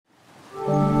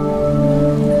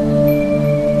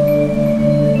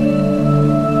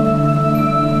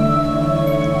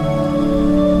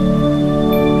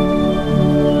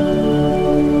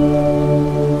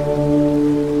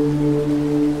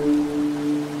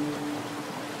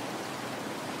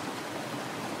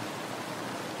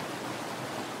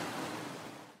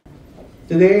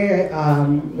Today,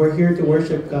 we're here to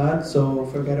worship God, so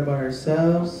forget about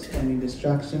ourselves, any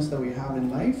distractions that we have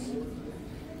in life.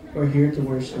 We're here to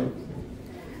worship.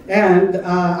 And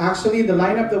actually, the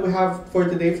lineup that we have for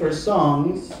today for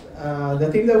songs, the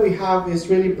thing that we have is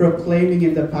really proclaiming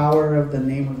in the power of the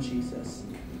name of Jesus.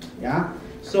 Yeah?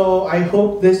 So I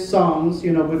hope these songs,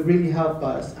 would really help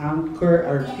us anchor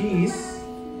our peace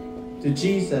to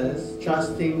Jesus,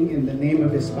 trusting in the name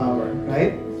of His power,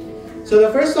 right? So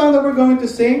the first song that we're going to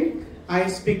sing, I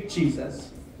Speak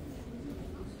Jesus.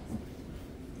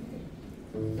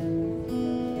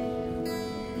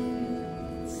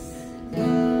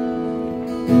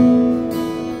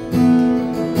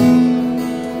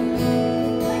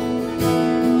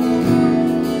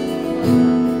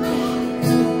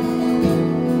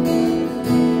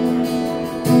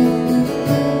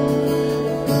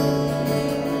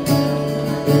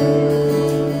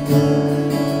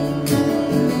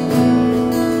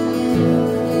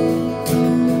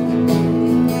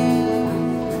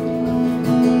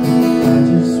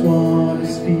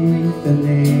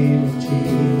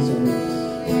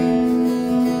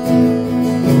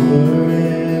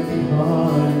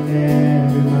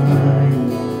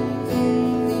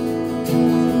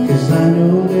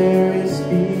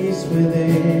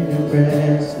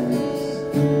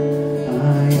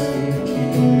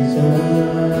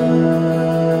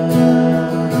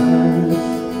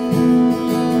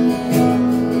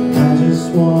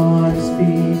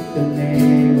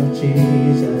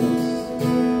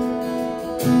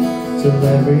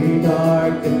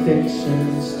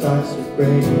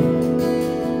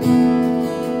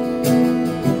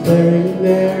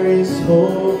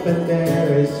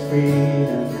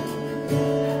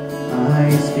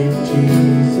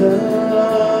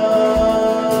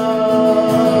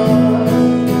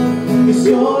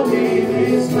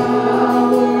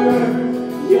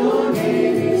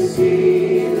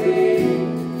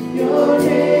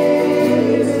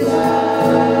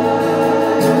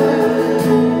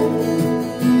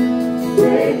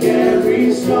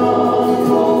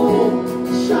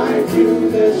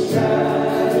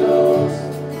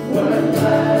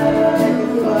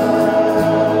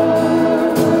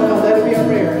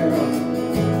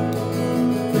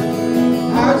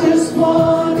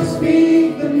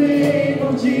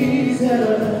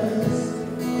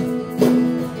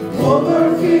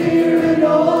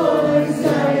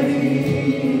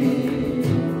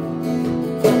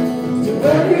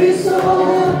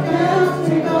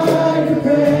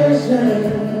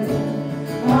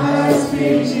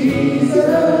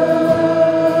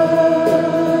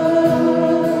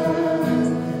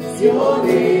 Your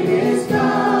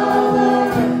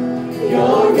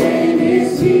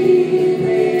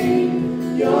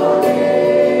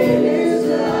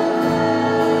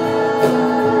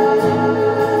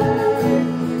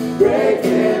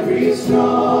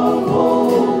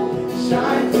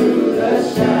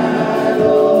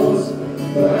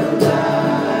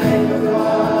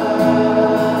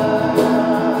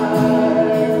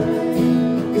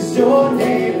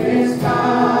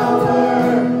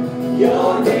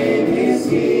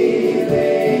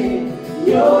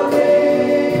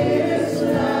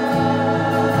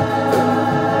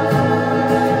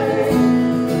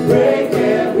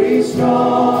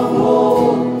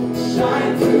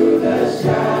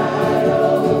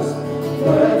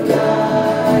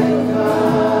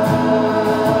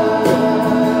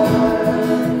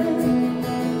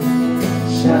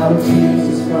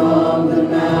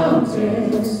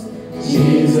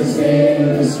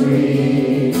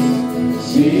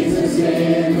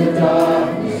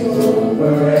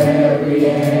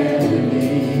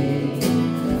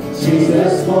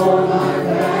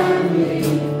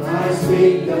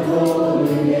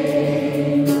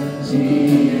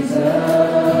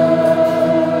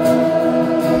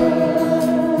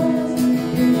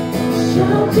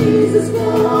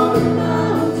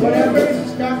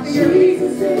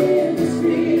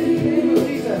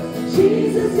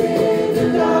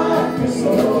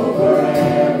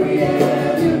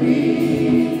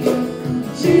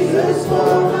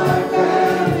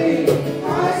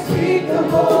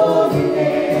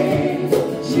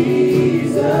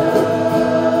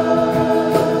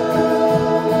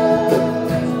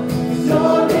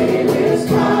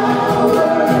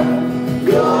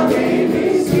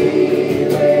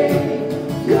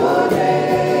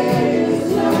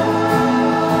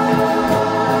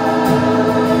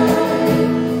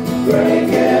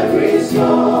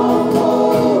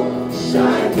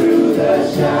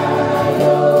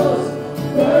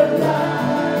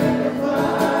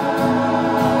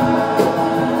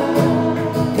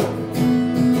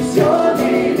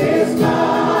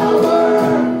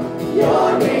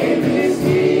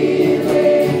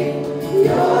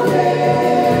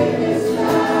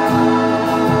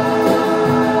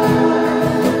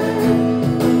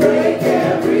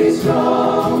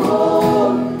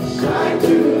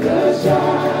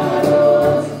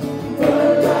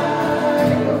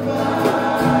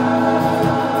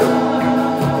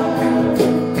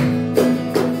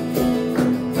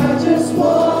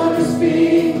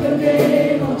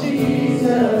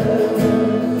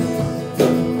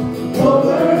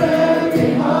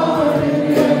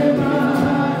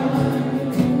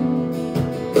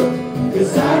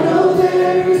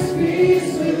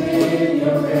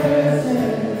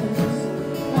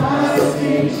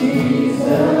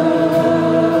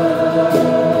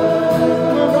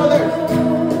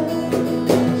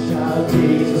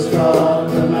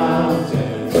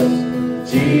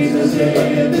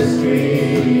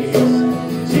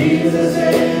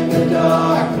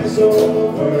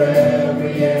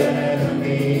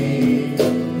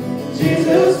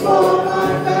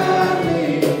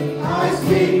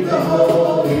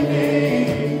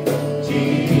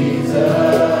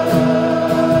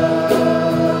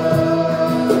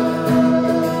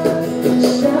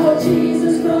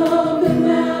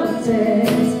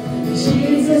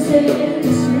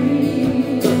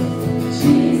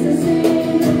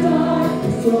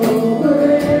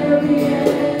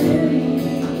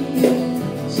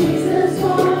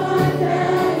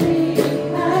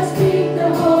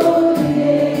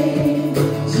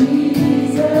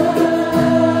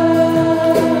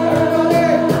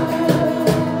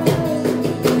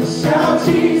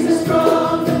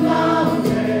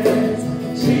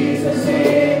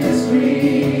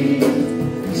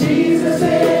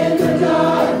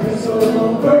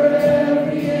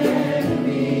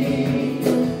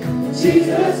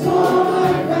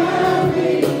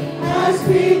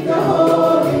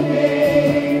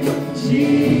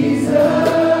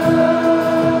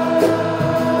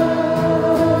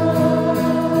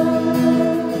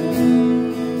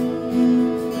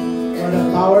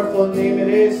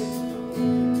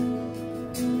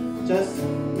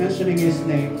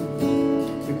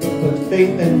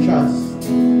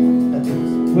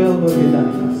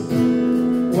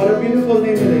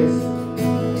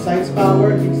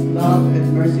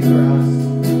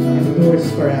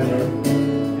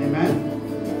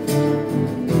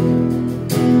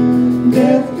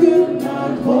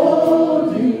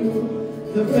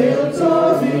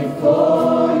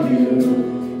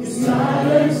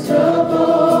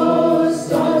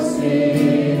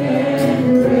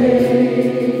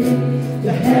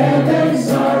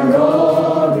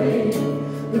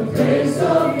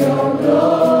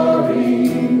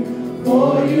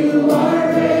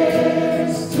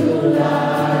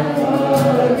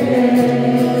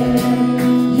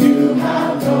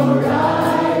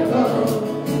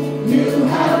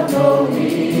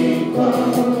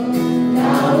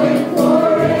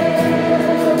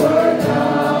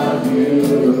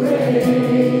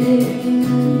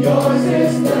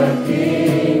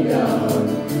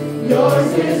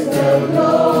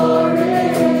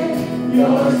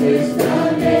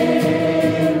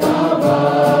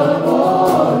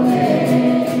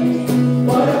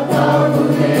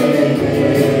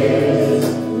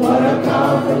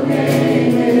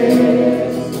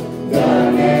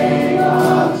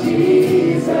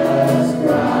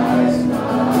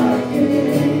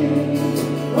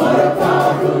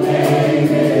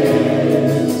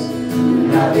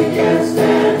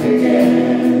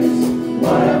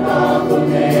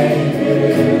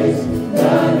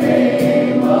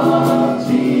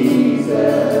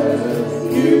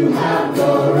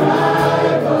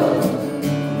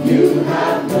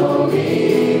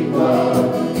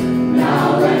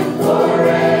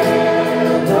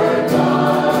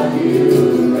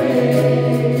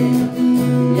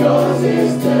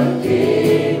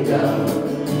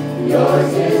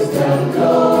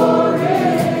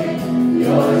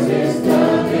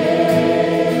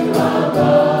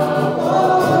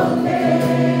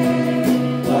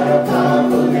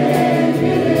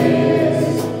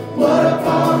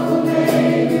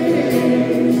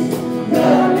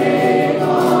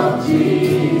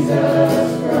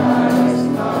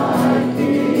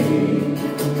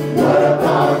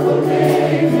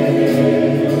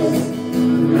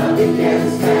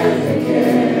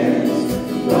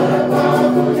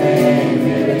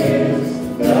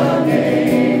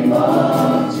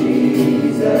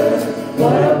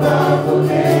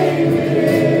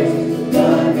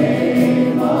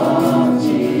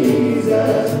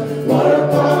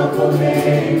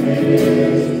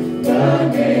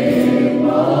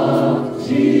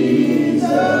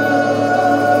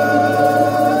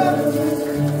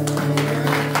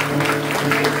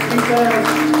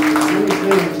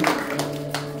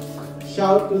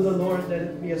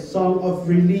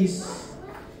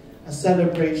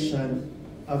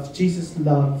Of Jesus'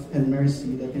 love and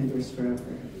mercy that endures forever.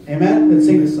 Amen? Let's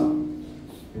sing this song.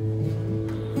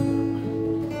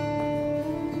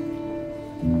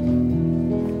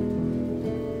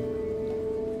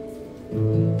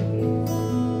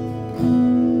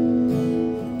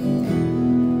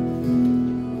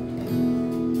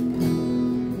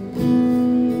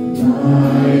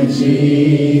 My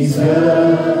Jesus,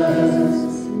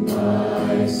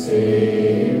 my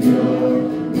Savior,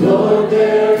 Lord,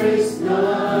 there is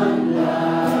none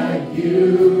like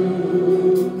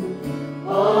you.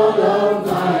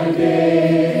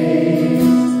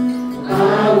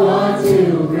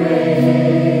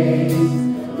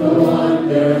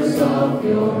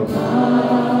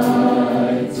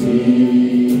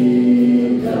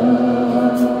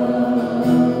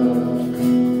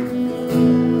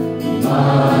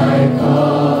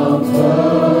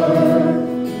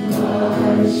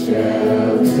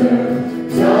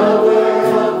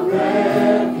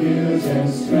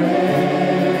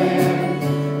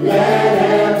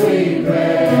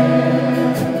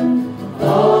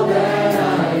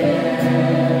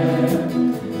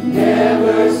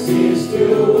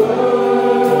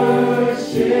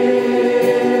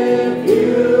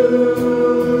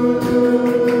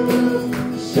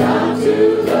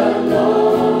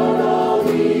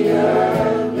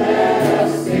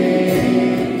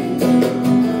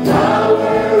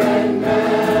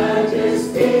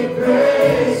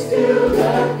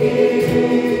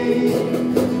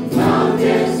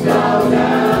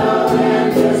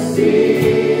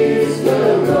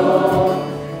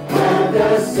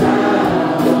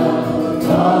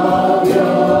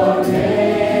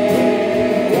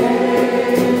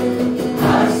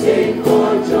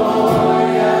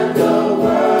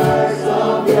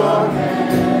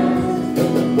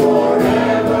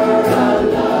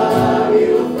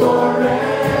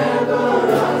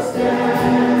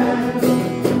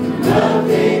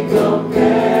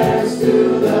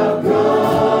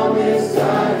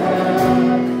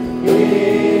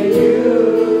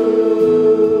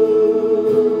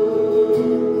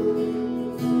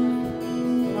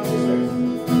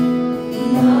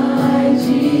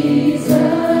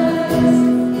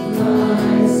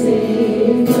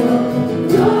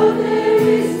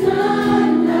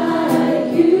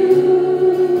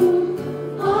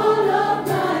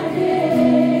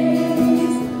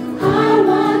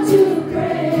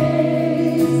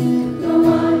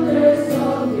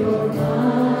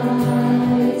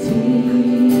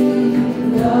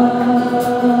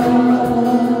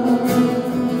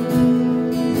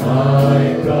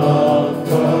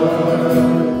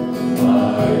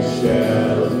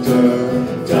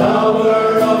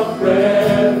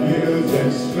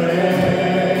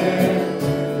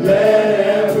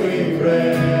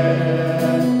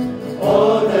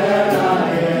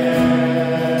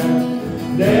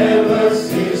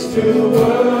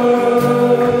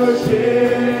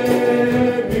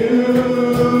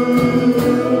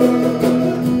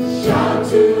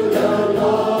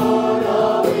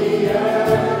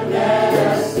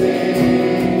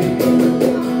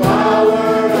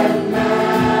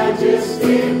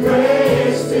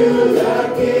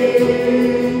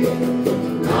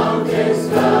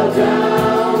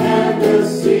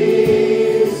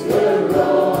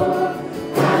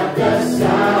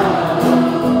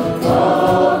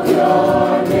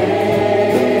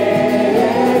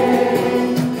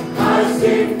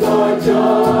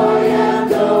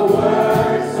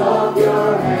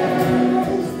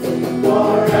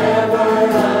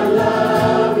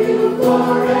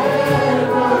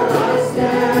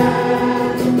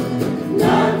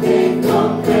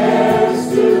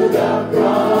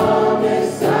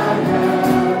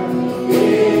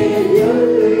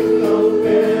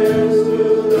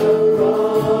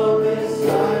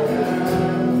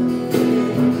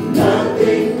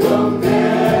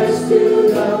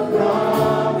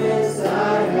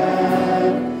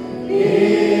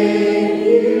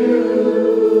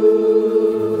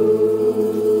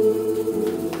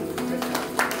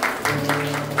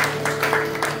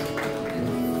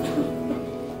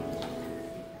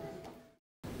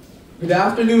 Good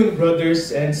afternoon,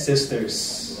 brothers and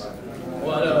sisters.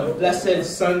 What a blessed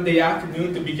Sunday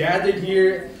afternoon to be gathered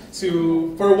here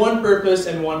for one purpose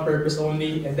and one purpose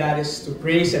only, and that is to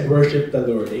praise and worship the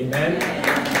Lord. Amen.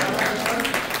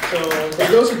 So, for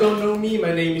those who don't know me,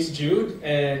 my name is Jude,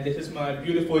 and this is my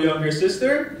beautiful younger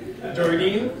sister,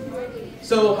 Jordine.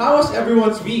 So, how was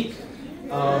everyone's week?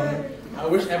 I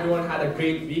wish everyone had a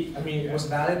great week. I mean, it was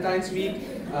Valentine's week.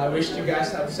 I wish you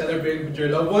guys have celebrated with your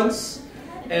loved ones.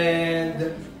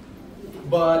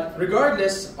 But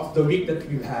regardless of the week that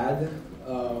we've had,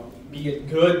 be it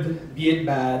good, be it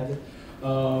bad,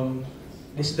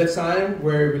 this is the time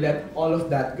where we let all of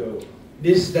that go.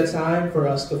 This is the time for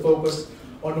us to focus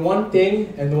on one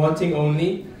thing and one thing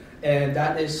only, and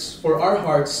that is for our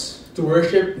hearts to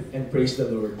worship and praise the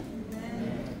Lord.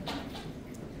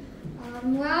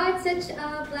 Wow, it's such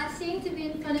a blessing to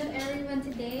be in front of everyone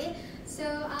today. So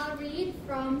I'll read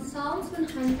from Psalms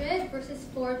 100 verses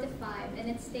 4 to 5, and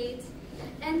it states,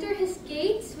 "Enter his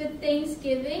gates with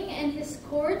thanksgiving and his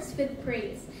courts with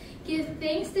praise. Give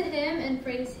thanks to him and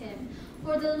praise him.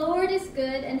 For the Lord is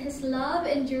good and his love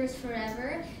endures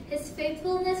forever. His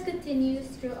faithfulness continues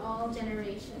through all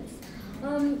generations."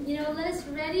 Let us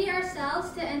ready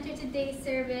ourselves to enter today's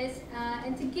service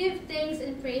and to give thanks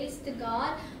and praise to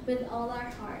God with all our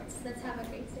hearts. Let's have a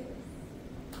great service.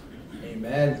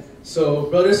 Amen. So,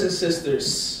 brothers and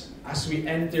sisters, as we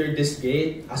enter this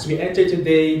gate, as we enter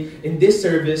today in this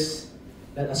service,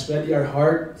 let us ready our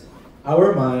heart,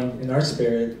 our mind, and our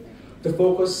spirit to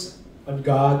focus on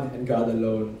God and God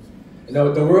alone.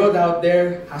 The world out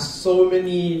there has so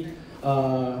many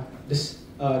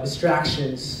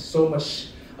distractions, so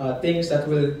much things that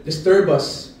will disturb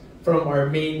us from our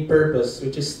main purpose,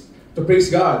 which is to praise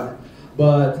God.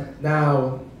 But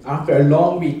now, after a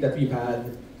long week that we've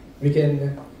had, we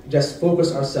can just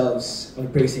focus ourselves on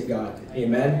praising God.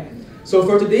 Amen. So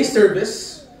for today's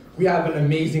service, we have an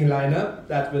amazing lineup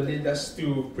that will lead us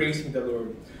to praising the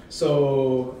Lord.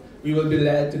 So we will be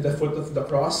led to the foot of the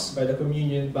cross by the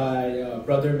communion by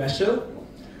Brother Meshel.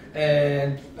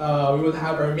 And we will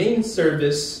have our main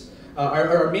service,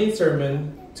 our main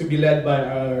sermon to be led by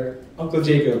our Uncle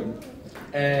Jacob.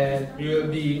 And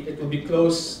it will be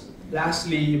closed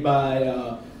lastly by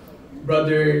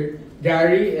Brother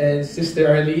Gary and Sister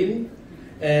Arlene.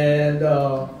 And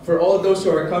for all those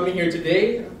who are coming here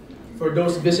today, for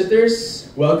those visitors,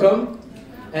 welcome.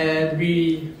 And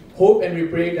we hope and we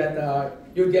pray that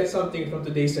you'll get something from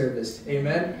today's service.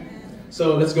 Amen.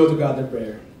 So let's go to God in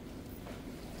prayer.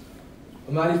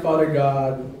 Almighty Father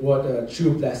God, what a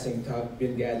true blessing to have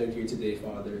been gathered here today,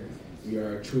 Father. We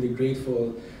are truly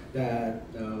grateful that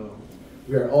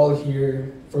we are all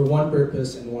here for one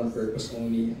purpose and one purpose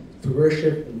only, to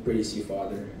worship and praise you,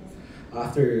 Father.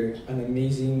 After an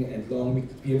amazing and long week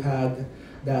that we've had,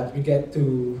 that we get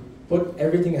to put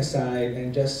everything aside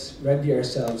and just ready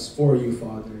ourselves for you,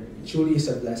 Father. It truly is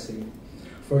a blessing.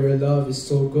 For your love is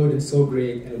so good and so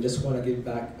great, and we just want to give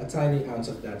back a tiny ounce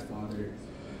of that, Father.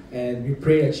 And we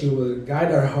pray that you will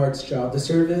guide our hearts throughout the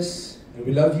service, and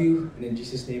we love you, and in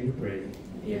Jesus' name we pray.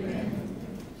 Amen.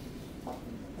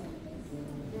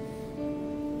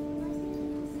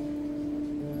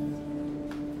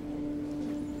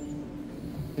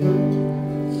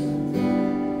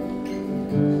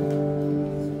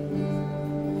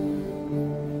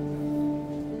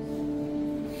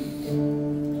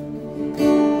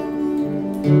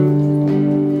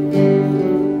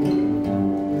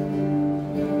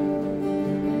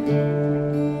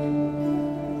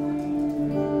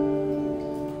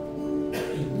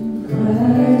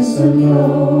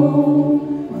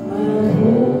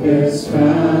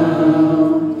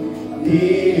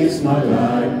 is my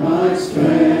light, my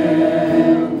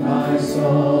strength, my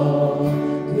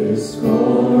song. This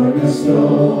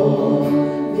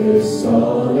cornerstone, this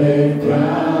solid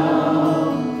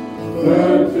ground,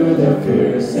 firm through the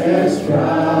fiercest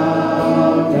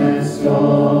drought and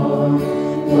storm.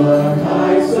 What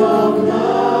heights of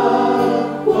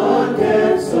love, what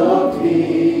depths of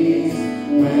peace,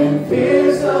 when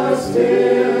fears are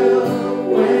still,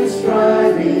 when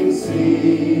striving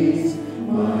cease.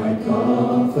 My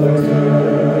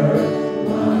comforter,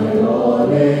 my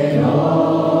all in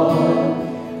all,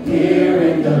 here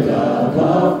in the love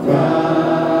of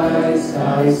Christ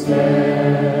I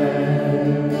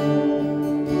stand.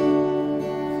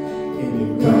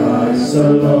 In Christ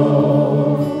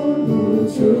alone, who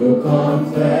took on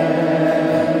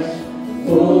flesh,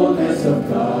 fullness of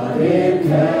God in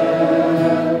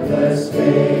helpless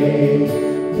faith,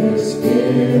 this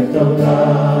gift of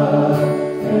love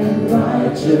and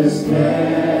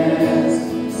righteousness,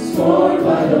 scorned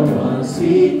by the ones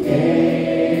he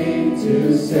came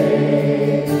to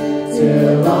save,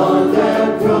 till on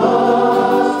that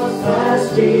cross,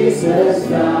 as Jesus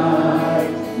died,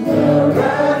 the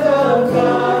wrath of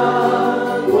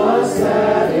God was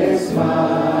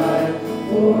satisfied.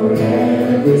 For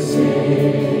every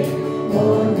sin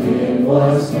on him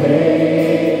was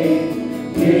paid.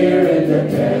 Here in the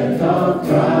death of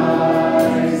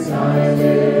Christ I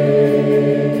live.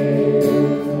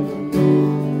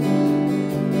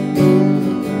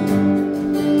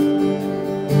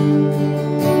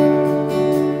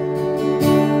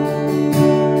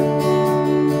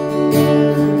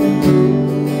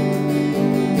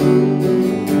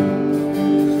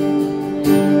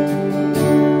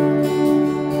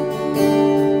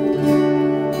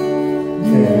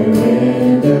 There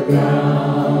in the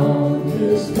ground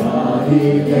his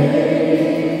body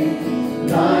lay,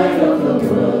 light of the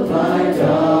world by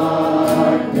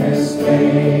darkness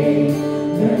slain,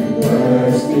 then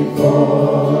bursting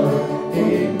forth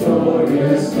in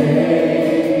glorious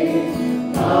day,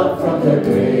 out from the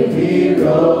grave he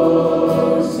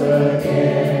rose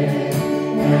again.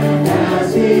 And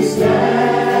as he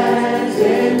stands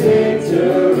in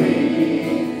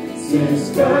victory,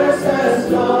 since curse has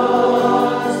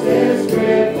lost its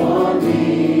grip on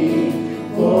me,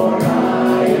 for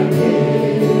I am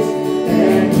his,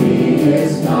 and he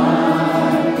is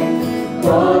mine,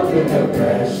 bought with the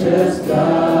precious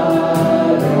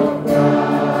blood of Christ.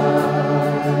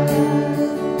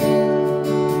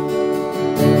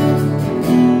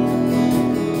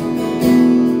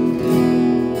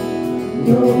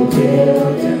 No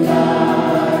guilt in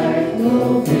life,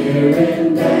 no fear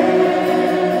in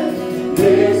death,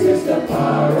 this is the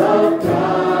power of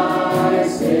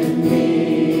Christ in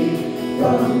me.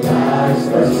 From life's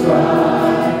first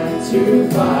cry to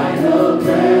final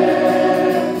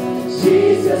breath,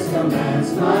 Jesus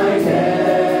commands my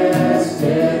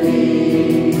destiny.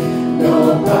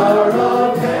 No power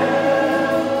of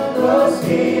hell, no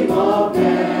scheme of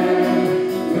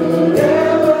man could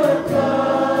ever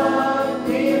pluck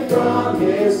me from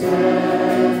his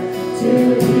hand,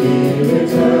 till he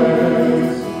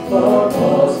returns or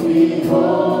calls me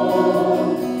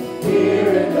home.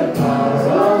 Here in the power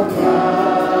of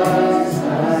Christ I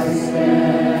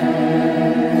stand.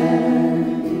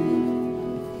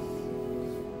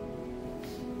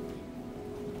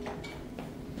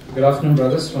 Good afternoon,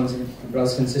 brothers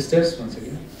and sisters, once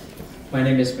again. My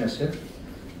name is Mesher.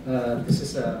 This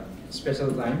is a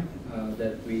special time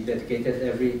that we dedicated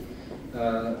every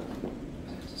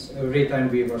time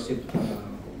we worship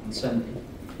on Sunday,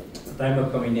 a time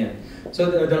of communion.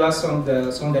 So the last song,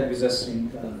 the song that we just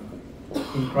sing,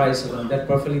 in Christ alone, that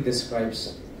perfectly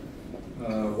describes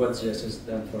what Jesus has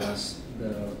done for us,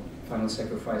 the final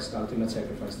sacrifice, the ultimate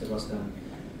sacrifice that was done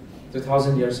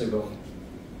 2,000 years ago,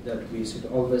 that we should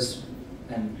always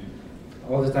and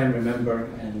all the time remember,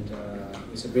 and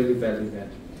we should really value that.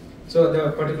 So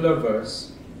the particular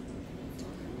verse,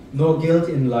 no guilt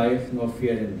in life, no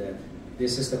fear in death.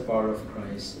 This is the power of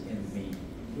Christ in me.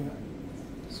 Yeah.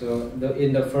 So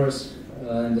in the first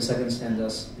and the second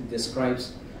stanzas, it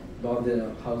describes about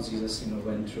how Jesus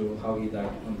went through, how he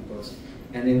died on the cross,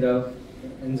 and in the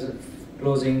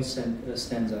closing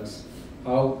stanzas,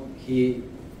 how he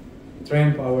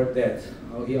triumphed over death,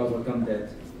 how he overcome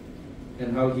death,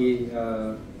 and how he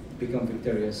become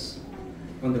victorious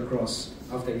on the cross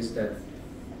after his death.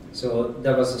 So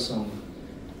that was the song,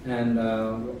 and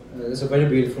it's a very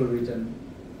beautiful written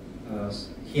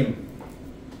hymn.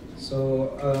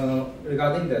 So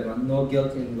regarding that one, no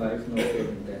guilt in life, no fear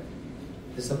in death.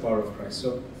 This is the power of Christ.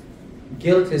 So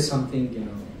guilt is something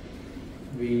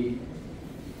we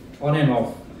on and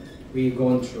off we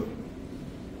gone through,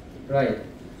 right?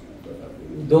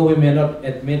 though we may not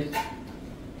admit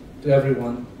to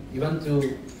everyone, even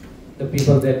to the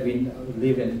people that we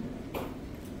live in,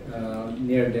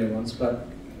 near dear ones, but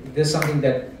there's something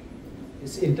that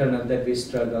is internal that we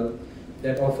struggle,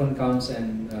 that often comes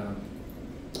and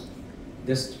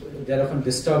that often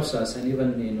disturbs us, and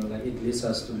even like it leads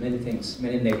us to many things,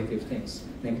 many negative things,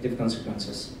 negative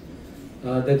consequences.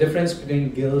 The difference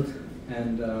between guilt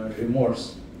and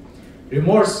remorse.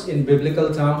 Remorse in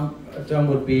biblical term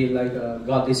would be like a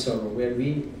godly sorrow, where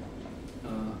we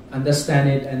understand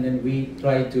it and then we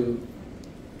try to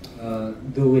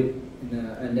do it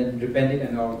and then repent it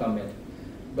and overcome it.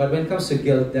 But when it comes to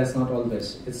guilt, that's not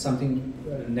always. It's something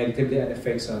negatively that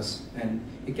affects us, and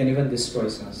it can even destroy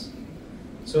us.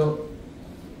 So,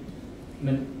 I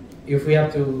mean, if we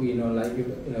have to,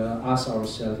 ask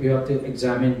ourselves, we have to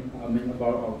examine,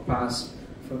 about our past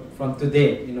from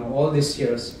today, all these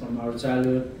years from our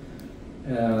childhood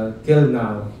till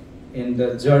now, in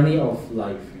the journey of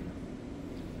life.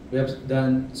 We have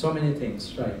done so many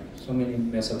things, right? So many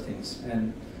mess up things,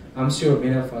 and I'm sure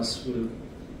many of us will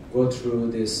go through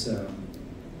this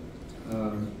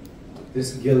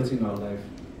this guilt in our life,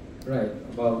 right?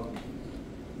 About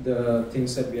the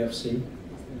things that we have seen,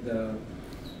 the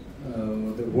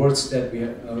words that we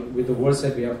have, with the words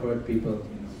that we have heard people,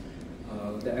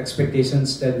 the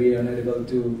expectations that we are not able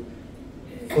to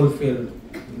fulfill,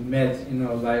 met in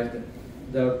our life,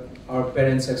 our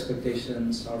parents'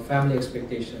 expectations, our family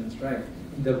expectations, right?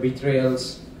 The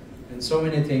betrayals, and so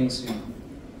many things,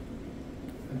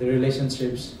 the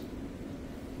relationships,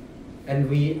 and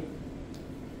we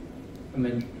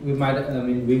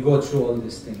go through all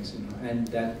these things, and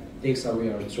that takes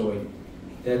away our joy,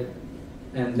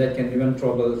 and that can even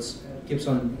keeps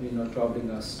on,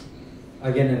 troubling us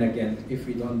again and again if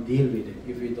we don't deal with it,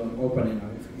 if we don't open it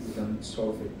up, if we don't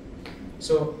solve it.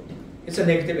 So it's a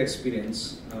negative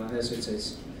experience, as it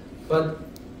says. But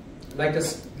like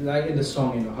in the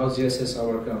song, how Jesus has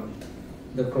overcome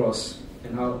the cross,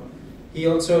 and how he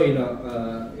also,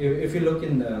 if you look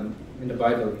in the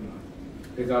Bible,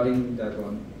 regarding that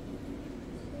one,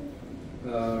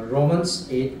 Romans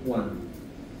 8:1.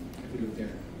 If you look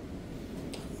there.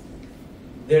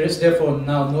 There is therefore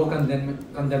now no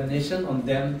condemnation on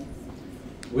them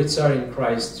which are in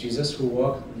Christ Jesus, who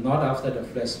walk not after the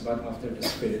flesh but after the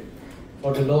Spirit.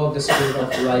 For the law of the Spirit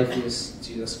of life is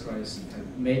Jesus Christ,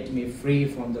 and made me free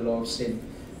from the law of sin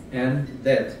and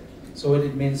death. So what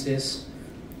it means is,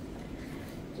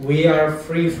 we are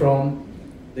free from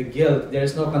the guilt. There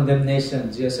is no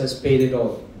condemnation. Jesus has paid it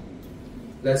all.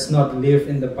 Let's not live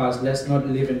in the past. Let's not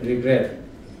live in regret.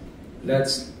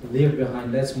 Let's leave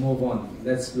behind. Let's move on.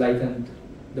 Let's lighten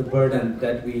the burden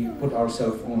that we put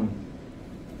ourselves on.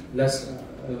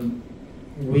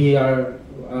 We are,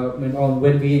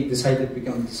 when we decided to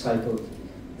become disciples,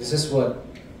 this is what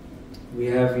we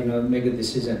have, make a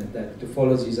decision that to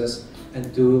follow Jesus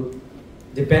and to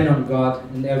depend on God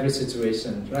in every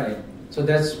situation, right? So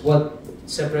that's what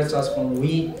separates us from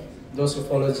those who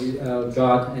follow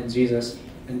God and Jesus,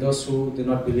 and those who do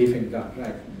not believe in God,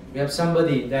 right? We have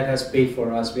somebody that has paid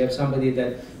for us. We have somebody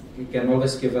that can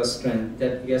always give us strength.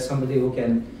 That we have somebody who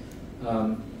can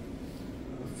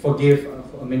forgive.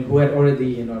 Who had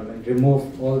already,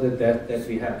 removed all the debt that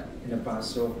we had in the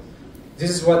past. So this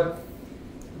is what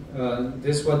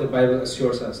the Bible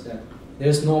assures us, that there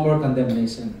is no more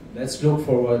condemnation. Let's look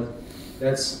forward.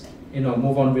 Let's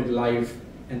move on with life,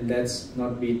 and let's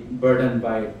not be burdened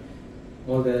by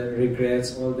all the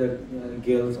regrets, all the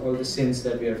guilt, all the sins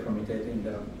that we have committed in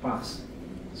the past.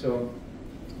 So,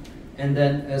 and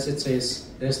then as it says,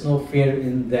 there's no fear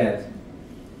in death.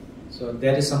 So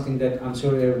that is something that I'm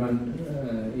sure everyone,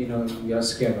 we are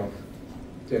scared of,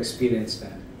 to experience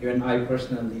that. Even I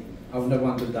personally, I would not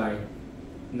want to die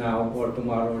now or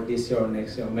tomorrow or this year or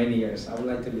next year or many years. I would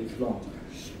like to live long.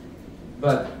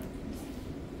 But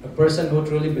a person who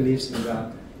truly believes in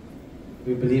God,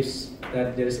 who believes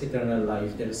that there is eternal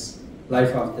life, there is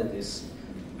life after this,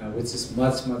 which is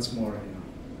much, much more,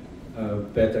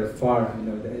 better, far,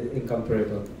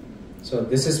 incomparable. So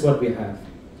this is what we have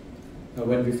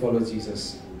when we follow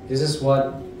Jesus. This is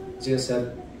what Jesus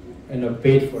had,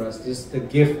 paid for us. This is the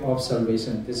gift of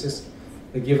salvation. This is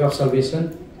the gift of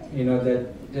salvation, that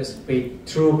just paid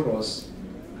through cross,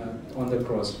 on the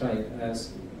cross, right?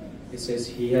 As it says,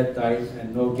 He had died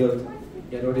and no guilt.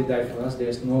 He had already died for us. There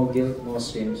is no guilt, no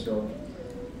shame. So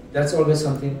that's always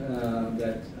something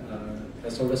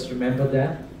let's always remember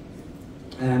that,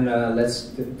 and let's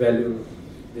value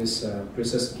this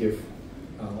precious gift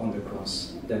on the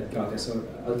cross that God has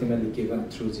ultimately given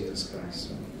through Jesus Christ.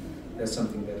 So that's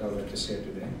something that I would like to share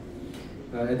today.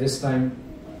 At this time,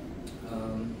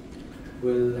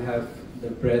 we'll have the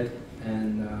bread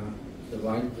and the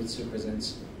wine, which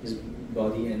represents his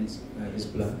body and his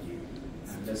blood.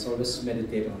 And let's always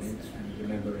meditate on it and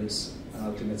remember his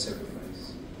ultimate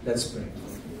sacrifice. Let's pray.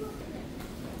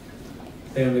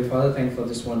 Heavenly Father, thank you for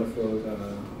this wonderful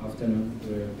afternoon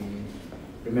where we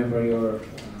remember your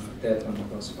death on the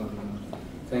cross, Father.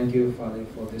 Thank you, Father,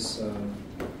 for this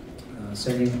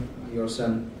sending your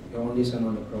Son, your only Son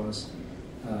on the cross,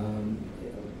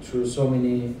 through so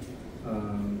many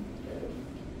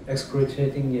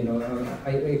excruciating,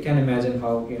 I can imagine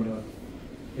how,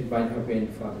 it might have been,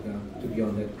 Father God, to be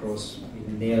on that cross,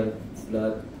 nailed,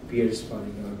 blood, pierced,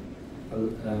 Father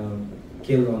God,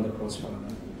 killed on the cross, Father.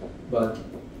 But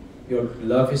your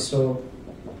love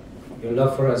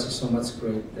for us is so much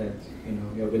great that,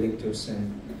 you're willing to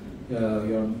send,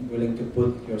 you're willing to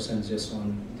put your Son just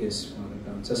on this, Father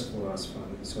God, just for us,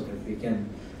 Father, so that we can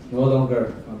no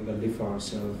longer, Father God, live for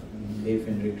ourselves, live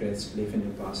in regrets, live in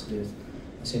the past, live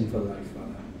a sinful life,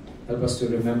 Father. Help us to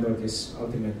remember this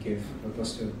ultimate gift. Help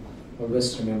us to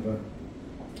always remember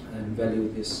and value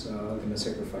this ultimate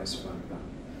sacrifice, Father God.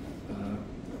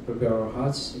 Prepare our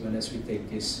hearts even as we take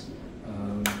this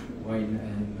wine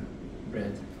and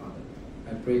bread, Father.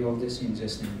 I pray all this in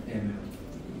Jesus' name. Amen.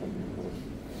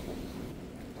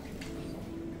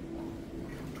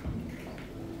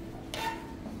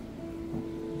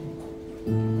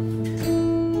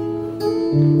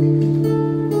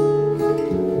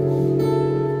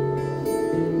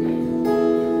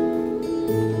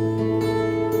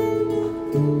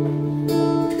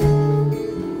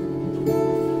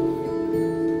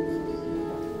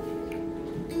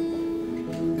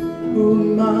 Who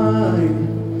am I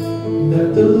that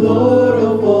the Lord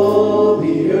of all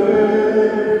the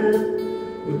earth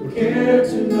would care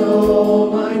to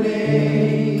know my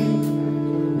name,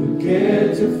 would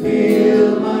care to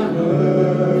feel my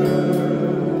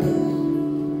hurt?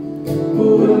 Who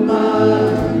am I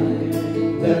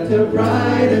that the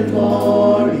bright and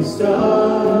morning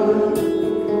star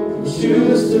would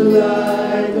choose to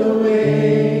light the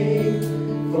way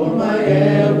for my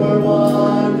ever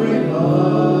wandering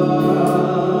heart?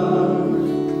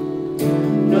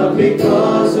 Not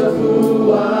because of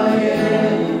who I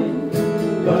am,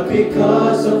 but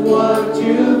because of what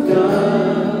you've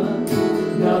done.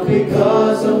 Not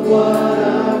because of what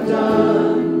I've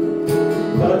done,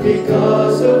 but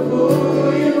because of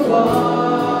who you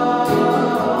are.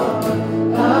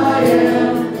 I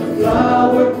am a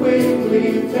flower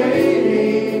quickly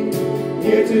fading,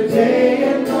 here today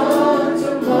and gone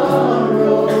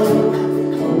tomorrow,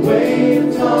 a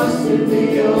wave tossed in the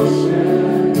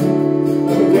ocean,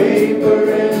 a vapor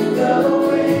in the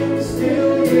wind.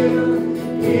 Still you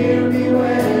hear me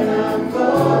when I'm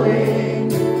calling,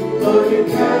 Lord, you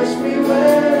catch me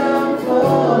when I'm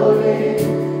falling,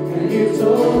 and you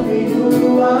told me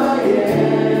who I am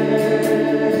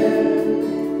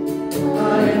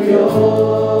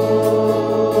yours.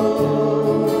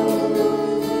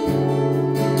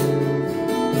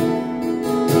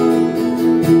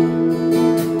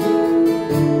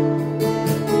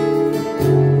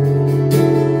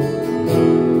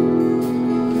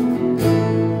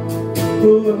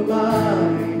 Who am I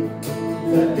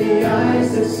that the eyes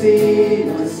that see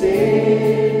my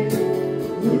sin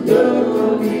would look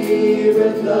on me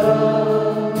with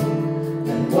love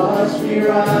and watch me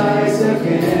rise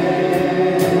again?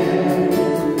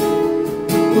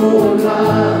 Who am I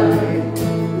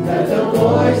that the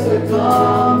voice that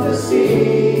calmed the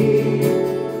sea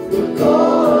would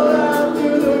call out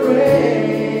through the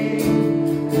rain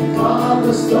and calm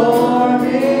the storm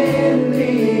in me?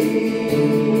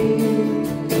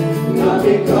 Not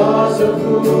because of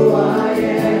who I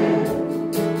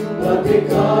am, but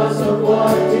because of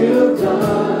what you've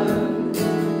done.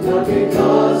 Not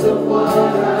because of what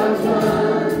I've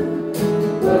done,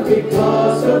 but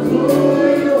because of who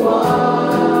you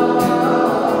are.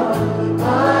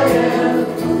 I am a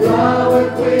flower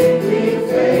quickly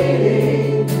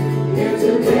fading, here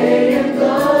today and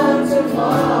gone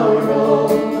tomorrow,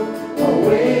 a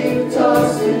wave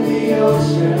tossed in the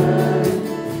ocean,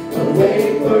 a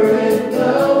vapor in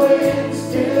the wind.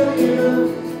 Still you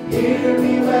hear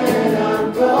me when I'm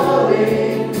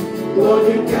calling, Lord,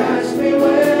 you catch me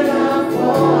when I'm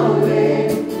falling,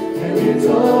 and you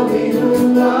told me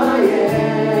who I am.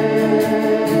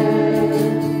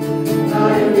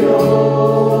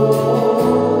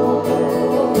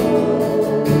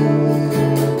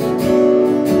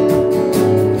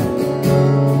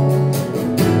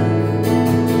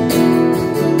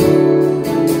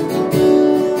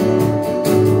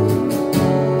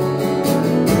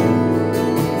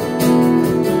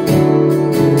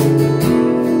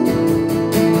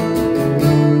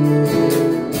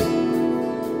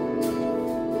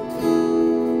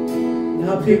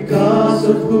 Not because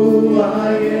of who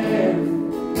I am,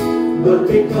 but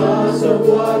because of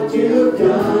what you've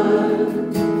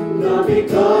done. Not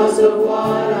because of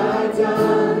what I've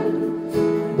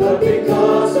done, but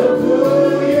because of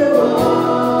who you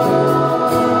are.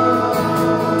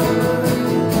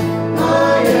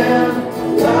 I am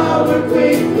a flower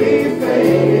quickly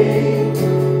fading,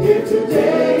 here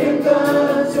today and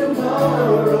gone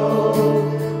tomorrow,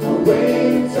 a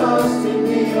wave tossed in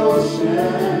the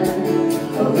ocean,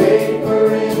 a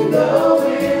vapor in the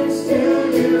wind. Still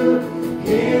you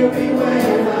hear me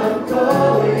when I'm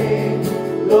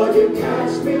calling. Lord, you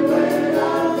catch me when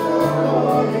I'm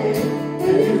falling,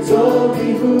 and you told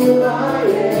me who I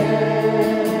am.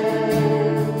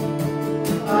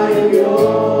 I am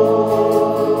yours.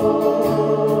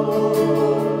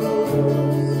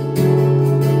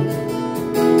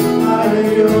 I am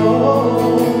yours.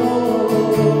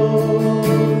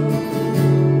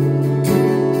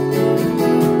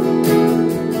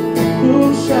 Who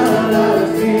shall I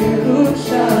fear? Who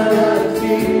shall I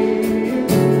fear?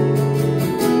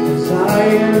 'Cause I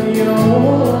am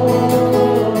yours.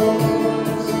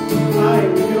 I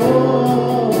am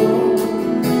yours.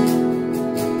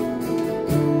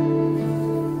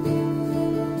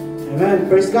 Amen.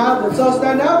 Praise God. Let's all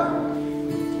stand up.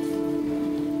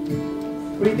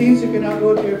 Greetings. You can now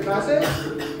go to your classes.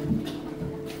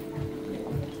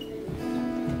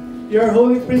 Your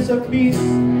Holy Prince of Peace.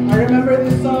 I remember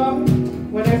this song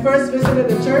when I first visited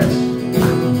the church.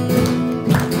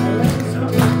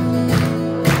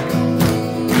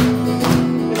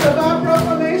 It's about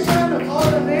proclamation of all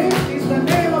the names. He's the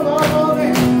name above all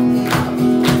names.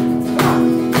 Come on.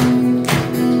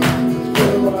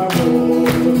 You are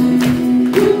holy.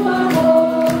 You are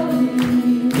holy.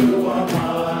 You are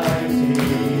mighty.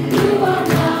 You are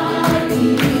mighty.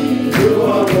 You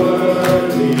are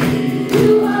worthy. You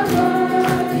are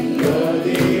worthy.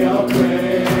 Worthy of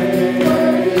praise.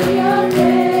 Worthy of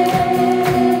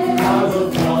praise. I will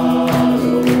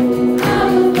follow. I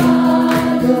will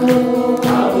follow.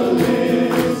 I will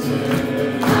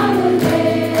listen. I will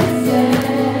listen.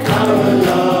 I will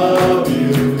love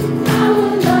you. I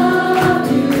will love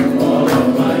you. All of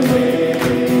my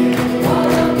days.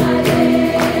 All of my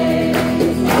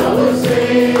days. I will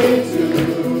sing to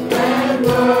and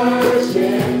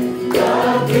worship the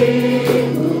King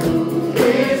who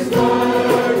is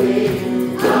worthy.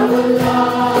 I will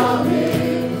love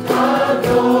him,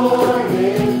 adore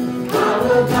him. I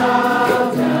will bow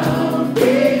down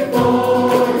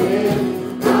before him.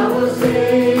 I will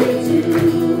sing to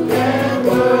and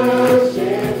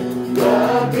worship the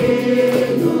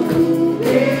King who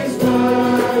is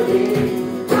worthy.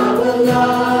 I will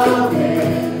love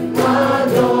him,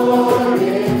 adore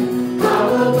him. I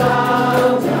will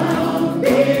bow down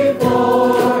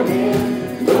before him.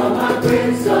 You're my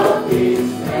Prince of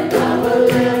Peace, and I will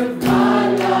live my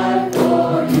life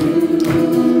for you.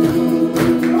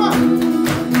 Come on.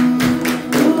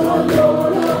 You are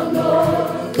Lord of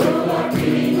Lords, you are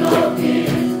King of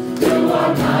Kings, you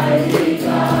are mighty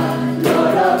God,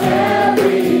 Lord of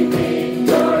everything.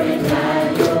 You're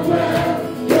Emmanuel,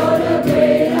 you're the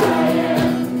great I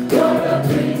am, you're the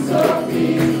Prince of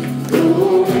Peace.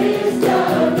 Who is the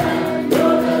Lamb?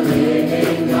 You're the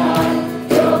living God,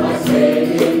 you're my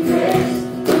saving grace.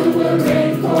 You will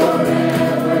reign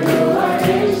forever. You are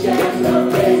ancient of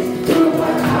days. You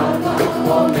are Alpha,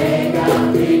 Omega,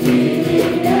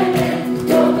 beginning and end.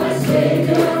 You're my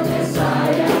Savior,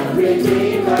 Messiah,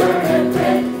 Redeemer and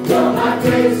friend. You're my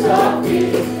Prince of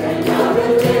Peace, and I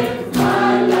will live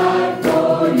my life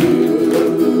for you.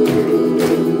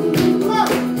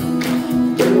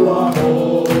 You are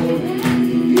holy.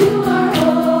 You are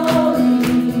holy.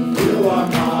 You are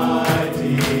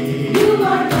mighty. You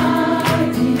are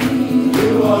mighty.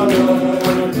 You are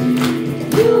worthy.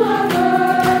 You are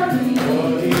worthy.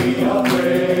 Worthy of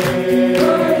praise.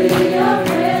 Worthy of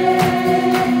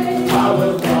praise. I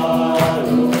will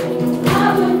follow. I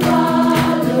will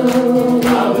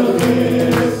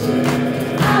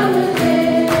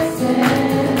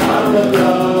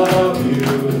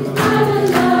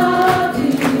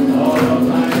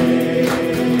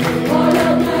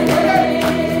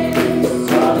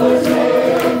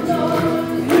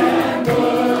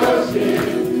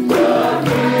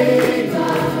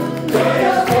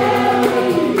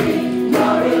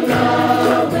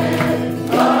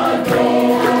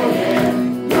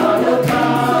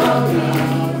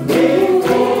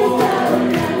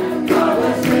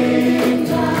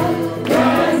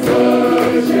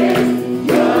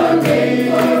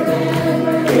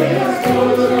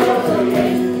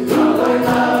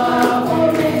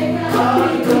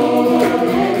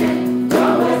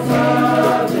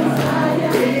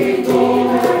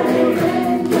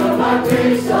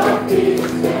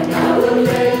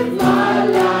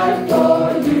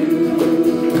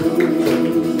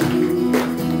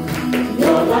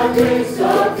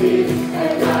Peace,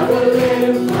 and I will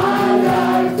live my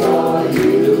life for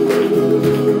you.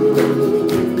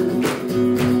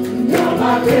 You're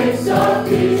my Prince of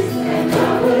Peace, and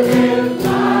I will live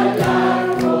my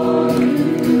life for you.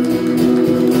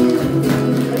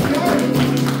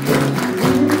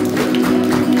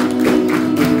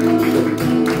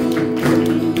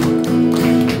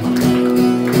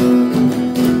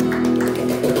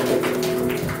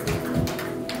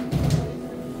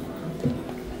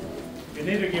 We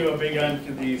need to give a big hand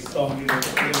to these song leaders.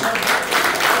 There's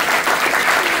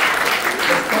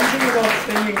something about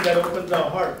singing that opens our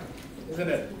heart, isn't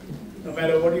it? No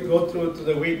matter what you go through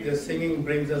the week, the singing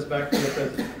brings us back to the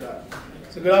presence of God.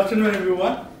 So good afternoon,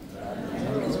 everyone.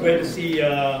 It's great to see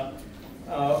a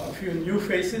few new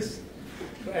faces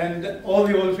and all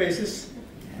the old faces.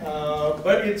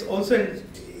 But it's also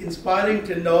inspiring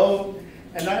to know,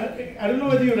 and I don't know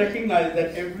whether you recognize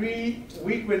that every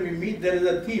week when we meet, there is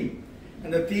a theme.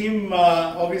 And the theme,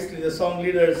 obviously, the song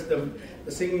leaders, the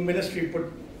singing ministry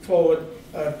put forward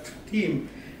a theme.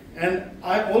 And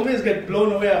I always get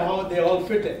blown away at how they all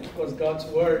fit in, because God's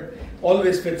word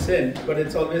always fits in, but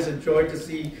it's always a joy to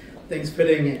see things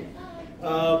fitting in.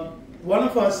 One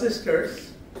of our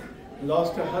sisters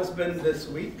lost her husband this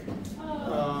week.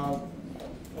 On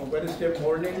Wednesday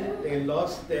morning, they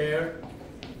lost she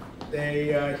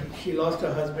lost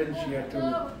her husband. She had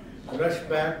to rush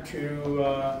back to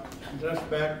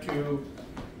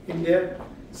India.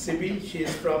 Sibi, she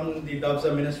is from the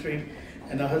Dabza ministry,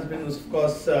 and her husband was, of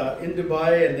course, in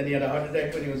Dubai, and then he had a heart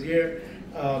attack when he was here.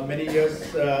 Many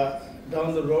years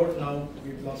down the road, now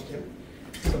we've lost him.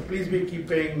 So please be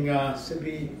keeping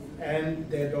Sibi and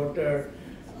their daughter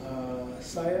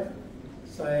Saya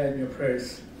in your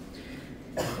prayers.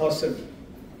 Awesome.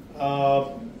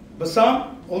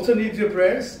 Bassam also needs your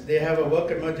prayers. They have a work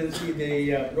emergency.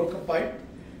 They broke a pipe,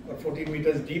 about 14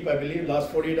 meters deep, I believe. Last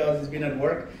 48 hours he's been at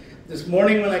work. This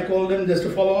morning when I called him just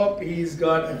to follow up, he's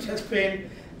got a chest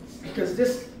pain because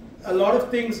just a lot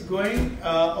of things going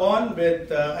on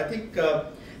with, I think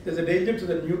there's a danger to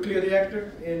the nuclear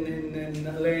reactor in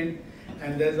Lane,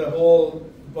 and there's a whole,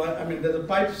 there's the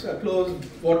pipes are closed,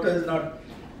 water is not,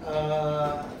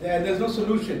 there's no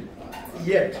solution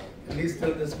yet, at least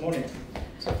till this morning.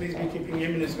 So please be keeping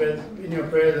him in your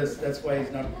prayers. That's why he's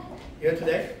not here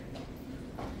today.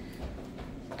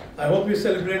 I hope you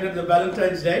celebrated the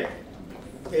Valentine's Day.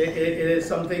 It is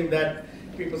something that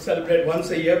people celebrate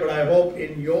once a year, but I hope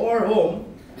in your home,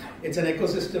 it's an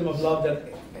ecosystem of love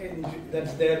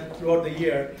that's there throughout the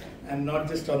year and not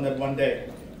just on that one day.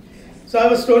 So I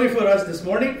have a story for us this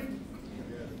morning.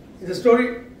 Is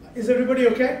everybody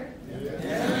okay?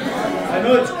 I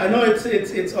know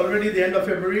it's already the end of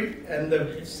February, and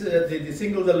the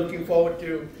singles are looking forward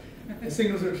to the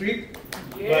singles retreat.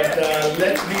 But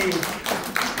let's be,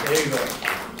 there you go.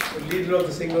 The leader of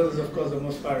the singles is, of course, the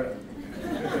most fired up.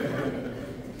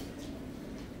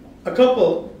 A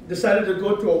couple decided to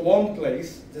go to a warm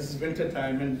place. This is winter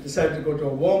time, and decided to go to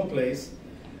a warm place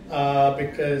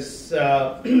because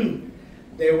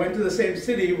they went to the same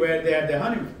city where they had their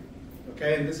honeymoon.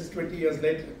 Okay, and this is 20 years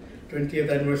later, 20th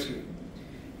anniversary.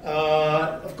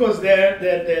 Of course,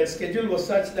 their schedule was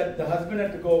such that the husband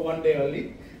had to go one day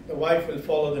early. The wife will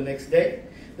follow the next day.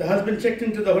 The husband checked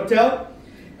into the hotel,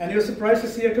 and he was surprised to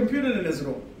see a computer in his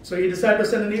room. So he decided to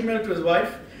send an email to his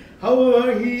wife.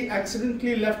 However, he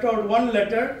accidentally left out one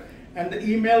letter, and the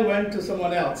email went to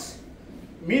someone else.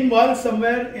 Meanwhile,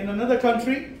 somewhere in another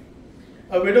country,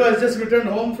 a widow has just returned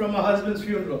home from her husband's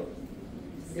funeral.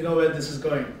 You know where this is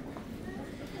going.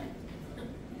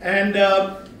 And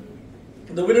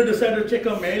the widow decided to check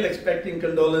her mail, expecting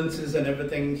condolences and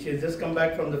everything. She had just come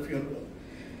back from the funeral.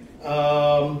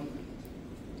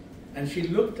 And she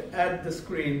looked at the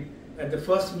screen, at the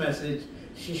first message.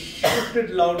 She shouted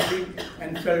loudly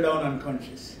and fell down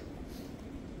unconscious.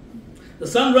 The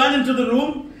son ran into the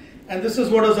room, and this is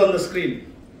what was on the screen.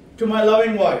 To my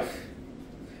loving wife,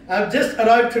 I have just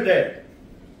arrived today.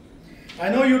 I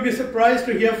know you'll be surprised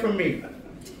to hear from me.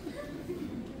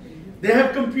 They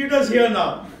have computers here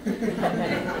now.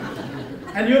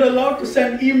 And you're allowed to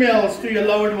send emails to your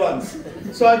loved ones.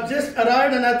 So I've just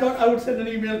arrived, and I thought I would send an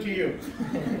email to you.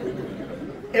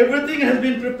 Everything has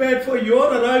been prepared for your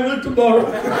arrival tomorrow.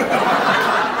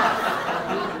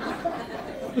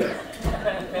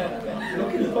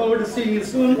 Looking forward to seeing you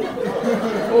soon.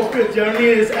 Hope your journey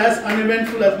is as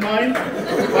uneventful as mine.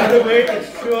 By the way, it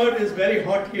sure is very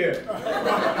hot here. I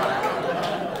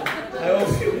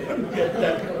hope you don't get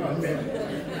that.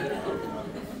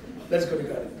 Let's go to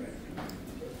God in prayer.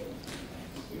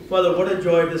 Father, what a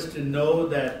joy it is to know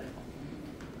that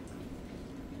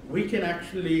we can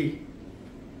actually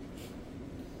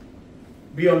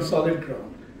be on solid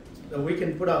ground, that we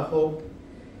can put our hope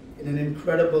in an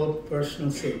incredible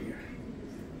personal Savior.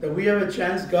 That we have a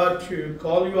chance, God, to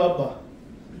call you Abba,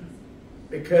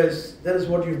 because that is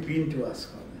what you've been to us,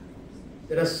 Father.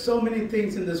 There are so many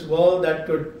things in this world that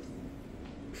could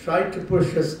try to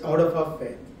push us out of our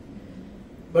faith.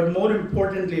 But more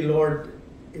importantly, Lord,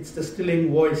 it's the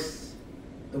stilling voice,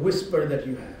 the whisper that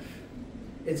you have.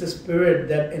 It's a spirit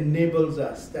that enables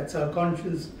us. That's our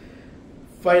conscience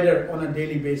fighter on a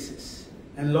daily basis.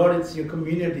 And Lord, it's your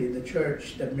community, the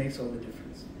church, that makes all the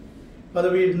difference.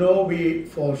 Father, we know we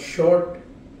fall short.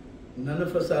 None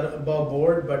of us are above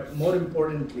board, but more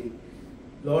importantly,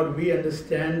 Lord, we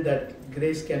understand that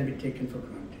grace can be taken for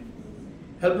granted.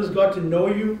 Help us, God, to know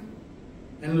you,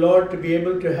 and Lord, to be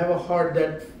able to have a heart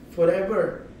that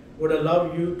forever would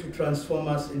allow you to transform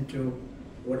us into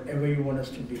whatever you want us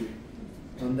to be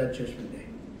on that judgment day.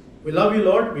 We love you,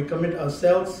 Lord. We commit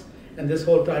ourselves and this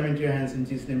whole time into your hands. In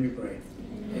Jesus' name we pray.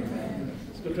 Amen.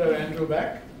 It's good to have Andrew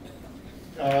back.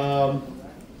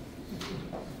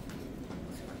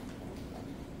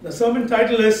 The sermon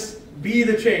title is Be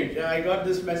the Change. I got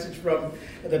this message from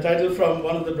the title from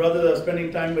one of the brothers I was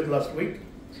spending time with last week.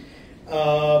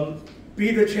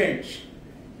 Be the Change.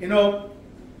 You know,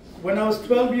 when I was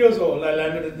 12 years old, I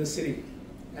landed in the city.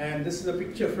 And this is a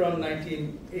picture from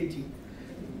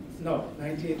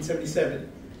 1977.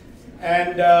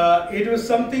 And it was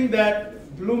something that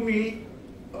blew me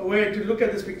away to look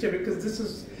at this picture, because this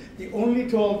is the only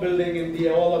tall building in the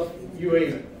all of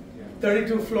U.A.E.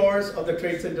 32 floors of the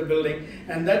Trade Center building.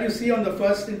 And that you see on the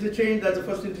first interchange, that's the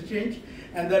first interchange.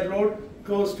 And that road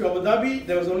goes to Abu Dhabi.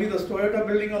 There was only the Toyota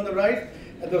building on the right,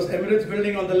 and there was Emirates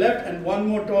building on the left, and one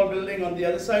more tall building on the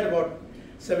other side, about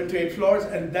 7 to 8 floors,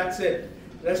 and that's it.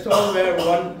 Rest all were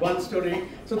one story.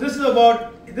 So this is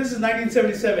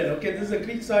 1977, okay? This is the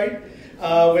creek side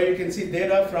where you can see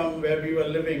data from where we were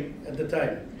living at the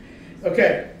time.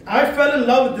 Okay, I fell in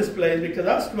love with this place because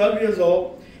I was 12 years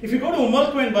old. If you go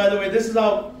to Queen, by the way, this is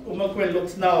how Queen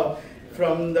looks now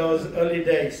from those early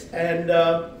days. And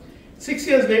 6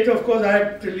 years later, of course, I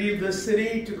had to leave this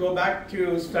city to go back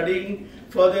to studying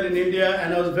further in India,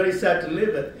 and I was very sad to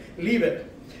leave it.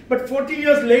 But 40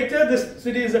 years later, this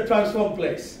city is a transformed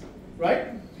place, right?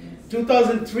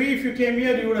 2003, if you came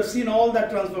here, you would have seen all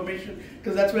that transformation,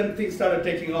 because that's when things started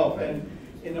taking off. And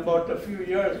in about a few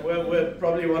years, we're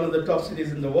probably one of the top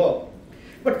cities in the world.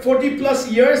 But 40 plus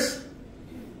years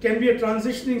can be a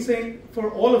transitioning thing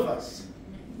for all of us,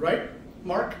 right,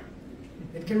 Mark?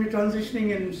 It can be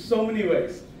transitioning in so many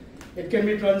ways. It can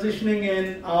be transitioning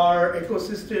in our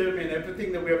ecosystem, in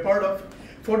everything that we are part of.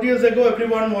 40 years ago,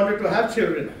 everyone wanted to have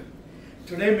children.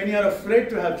 Today, many are afraid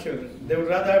to have children. They would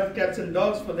rather have cats and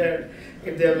dogs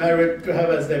if they're married, to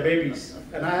have as their babies.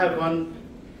 And I have one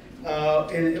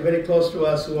very close to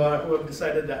us who have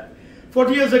decided that.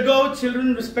 40 years ago,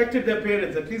 children respected their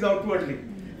parents, at least outwardly.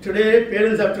 Today,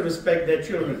 parents have to respect their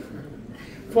children.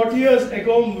 40 years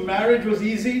ago, marriage was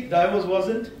easy, divorce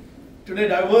wasn't. Today,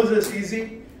 divorce is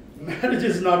easy. Marriage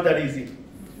is not that easy,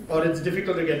 or it's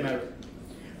difficult to get married.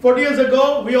 40 years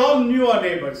ago, we all knew our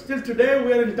neighbors. Till today,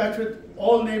 we are in touch with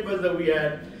all neighbors that we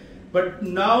had. But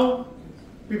now,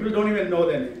 people don't even know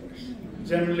their neighbors.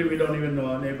 Generally, we don't even know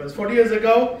our neighbors. 40 years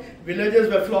ago, villagers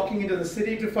were flocking into the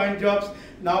city to find jobs.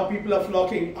 Now, people are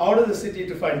flocking out of the city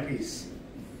to find peace.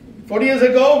 40 years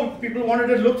ago, people wanted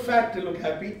to look fat to look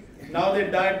happy. Now they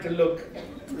diet to look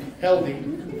healthy.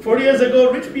 40 years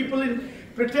ago, rich people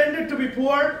pretended to be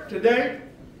poor. Today,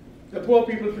 the poor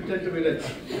people pretend to be rich.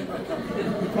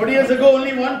 40 years ago,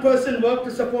 only one person worked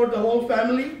to support the whole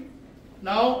family.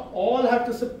 Now, all have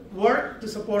to work to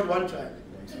support one child.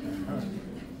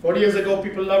 40 years ago,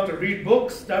 people loved to read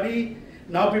books, study.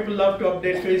 Now people love to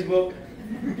update Facebook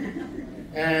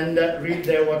and read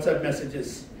their WhatsApp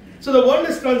messages. So the world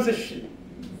is transitioning.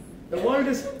 The world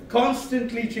is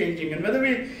constantly changing. And whether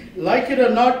we like it or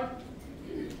not,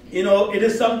 it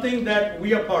is something that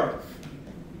we are part of.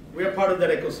 We are part of that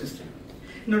ecosystem.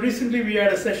 Recently we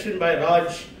had a session by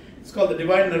Raj. It's called The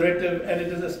Divine Narrative, and it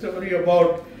is a story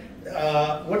about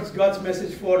what's God's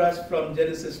message for us from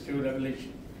Genesis to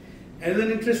Revelation. And it's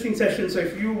an interesting session, so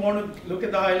if you want to look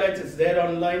at the highlights, it's there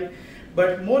online.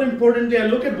 But more importantly, I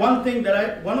look at one of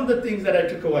the things that I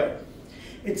took away.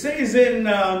 It says in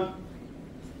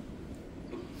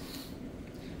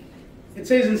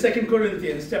 2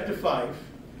 Corinthians chapter 5,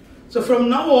 so from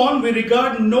now on, we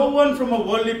regard no one from a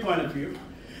worldly point of view.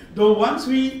 Though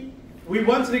we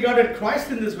once regarded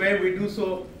Christ in this way, we do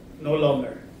so no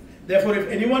longer. Therefore, if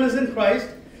anyone is in Christ,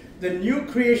 the new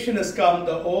creation has come,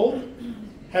 the old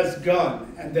has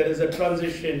gone, and there is a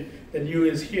transition, the new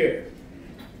is here.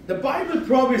 The Bible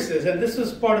promises, and this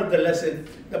was part of the lesson,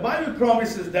 the Bible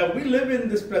promises that we live in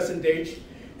this present age,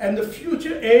 and the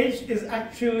future age is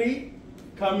actually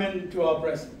coming to our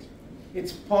present.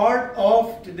 It's part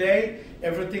of today,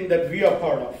 everything that we are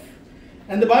part of.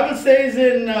 And the Bible says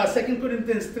in 2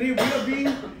 Corinthians 3, we are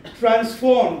being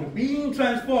transformed. Being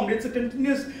transformed. It's a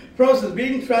continuous process,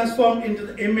 being transformed into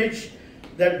the image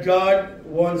that God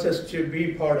wants us to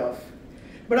be part of.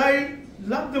 But I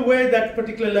love the way that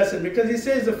particular lesson, because he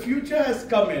says the future has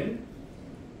come in,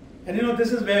 and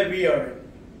this is where we are in.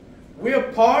 We are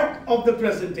part of the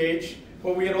present age,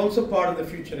 but we are also part of the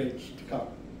future age to come.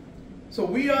 So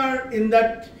we are in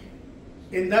that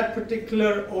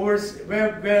particular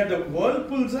where the world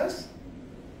pulls us,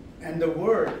 and the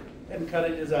Word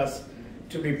encourages us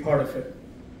to be part of it.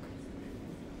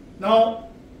 Now,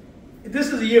 this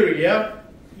is eerie, yeah?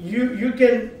 You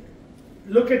can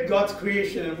look at God's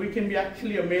creation, and we can be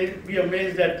actually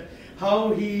amazed at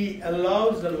how He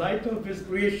allows the light of His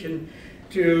creation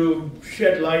to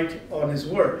shed light on His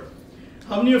Word.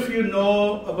 How many of you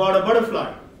know about a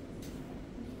butterfly?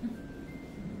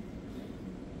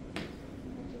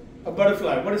 A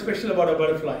butterfly. What is special about a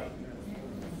butterfly?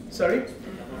 Sorry?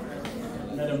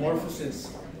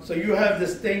 Metamorphosis. So you have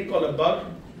this thing called a bug,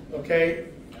 okay?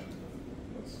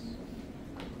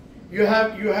 You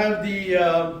have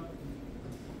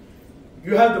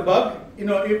the bug.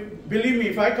 Believe me,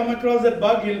 if I come across that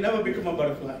bug, you'll never become a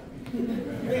butterfly.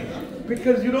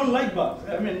 Because you don't like bugs.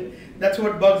 I mean, that's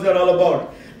what bugs are all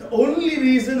about. The only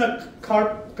reason a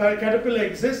caterpillar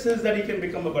exists is that he can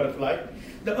become a butterfly.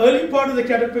 The early part of the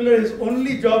caterpillar, his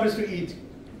only job is to eat.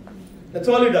 That's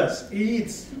all he does. He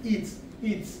eats.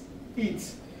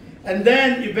 And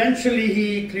then eventually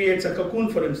he creates a cocoon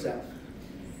for himself.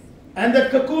 And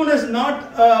that cocoon is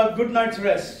not a good night's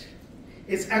rest.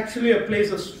 It's actually a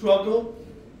place of struggle,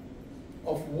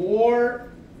 of war,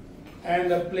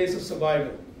 and a place of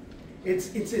survival.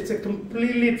 It's a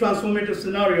completely transformative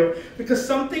scenario, because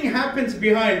something happens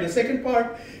behind. The second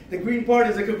part, the green part,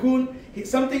 is a cocoon.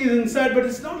 Something is inside, but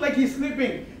it's not like he's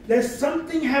sleeping. There's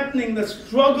something happening, the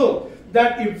struggle,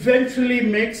 that eventually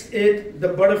makes it the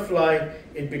butterfly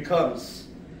it becomes.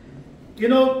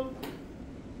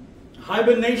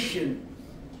 Hibernation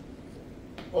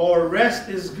or rest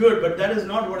is good, but that is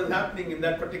not what is happening in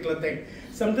that particular thing.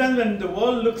 Sometimes when the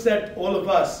world looks at all of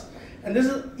us, and this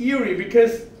is eerie,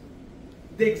 because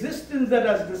the existence that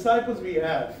as disciples we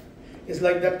have is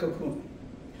like that cocoon,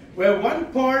 where one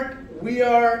part we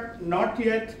are not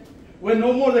yet, we're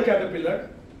no more the caterpillar.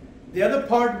 The other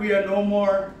part, we are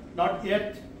not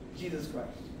yet Jesus Christ.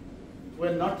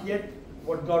 We're not yet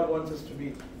what God wants us to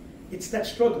be. It's that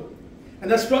struggle. And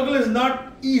that struggle is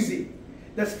not easy.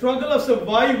 The struggle of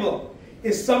survival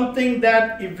is something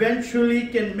that eventually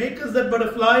can make us that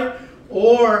butterfly,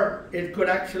 or it could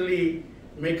actually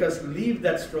make us leave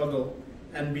that struggle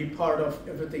and be part of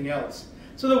everything else.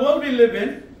 So the world we live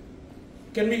in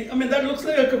can be, that looks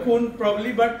like a cocoon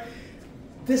probably, but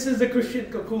this is the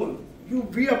Christian cocoon.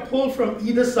 We are pulled from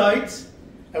either sides,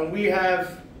 and we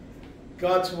have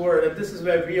God's Word, and this is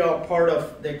where we are part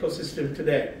of the ecosystem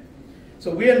today. So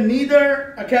we are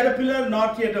neither a caterpillar,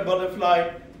 not yet a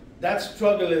butterfly. That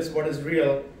struggle is what is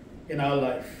real in our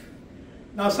life.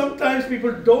 Now sometimes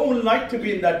people don't like to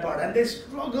be in that part, and they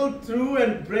struggle through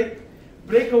and break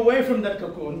away from that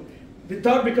cocoon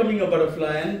without becoming a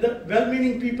butterfly. And the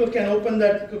well-meaning people can open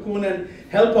that cocoon and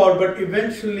help out, but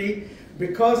eventually,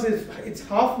 because it's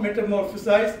half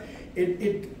metamorphosized,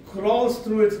 it crawls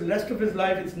through its rest of its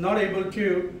life. It's not able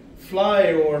to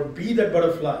fly or be that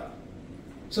butterfly.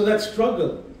 So that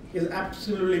struggle is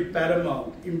absolutely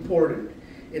paramount, important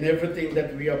in everything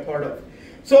that we are part of.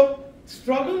 So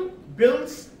struggle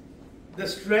builds the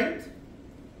strength.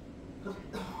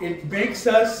 It makes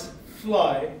us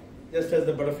fly just as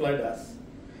the butterfly does.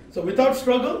 So without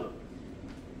struggle,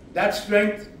 that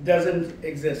strength doesn't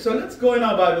exist. So let's go in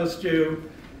our Bibles to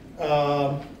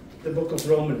the book of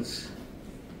Romans.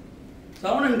 So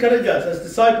I want to encourage us as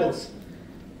disciples,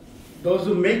 those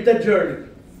who make that journey,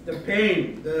 the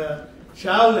pain, the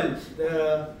challenge,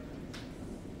 the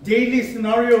daily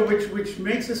scenario which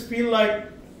makes us feel like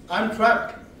I'm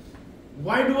trapped.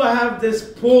 Why do I have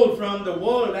this pull from the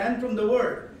world and from the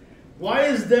Word? Why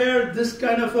is there this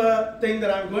kind of a thing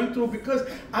that I'm going through? Because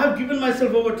I've given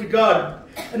myself over to God.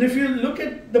 And if you look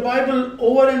at the Bible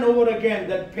over and over again,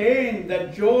 that pain,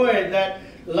 that joy, that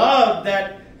love,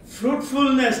 that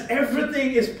fruitfulness,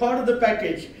 everything is part of the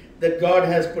package that God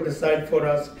has put aside for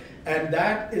us. And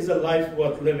that is a life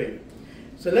worth living.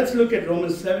 So let's look at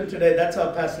Romans 7 today. That's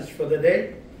our passage for the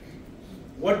day.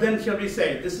 What then shall we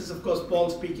say? This is, of course, Paul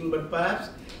speaking, but perhaps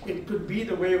it could be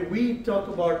the way we talk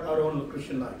about our own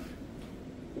Christian life.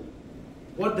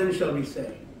 What then shall we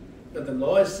say? That the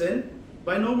law is sin?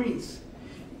 By no means.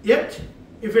 Yet,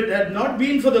 if it had not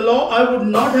been for the law, I would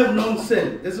not have known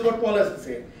sin. This is what Paul has to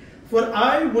say. For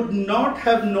I would not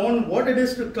have known what it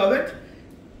is to covet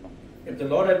if the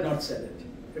Lord had not said it.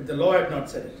 If the law had not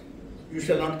said it. You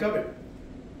shall not covet.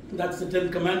 That's the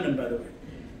 10th commandment, by the way.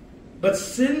 But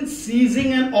sin,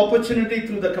 seizing an opportunity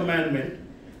through the commandment,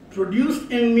 produced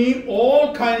in me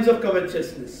all kinds of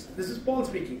covetousness. This is Paul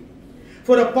speaking.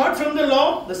 For apart from the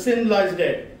law, the sin lies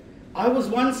dead. I was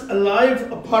once alive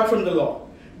apart from the law.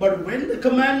 But when the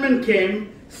commandment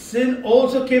came, sin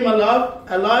also came alive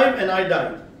and I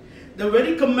died. The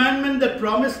very commandment that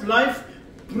promised life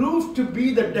proved to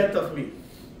be the death of me.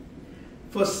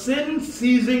 For sin,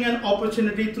 seizing an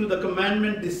opportunity through the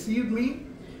commandment, deceived me,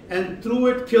 and through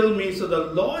it killed me. So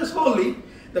the law is holy,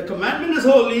 the commandment is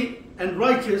holy and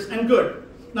righteous and good.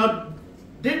 Now,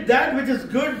 did that which is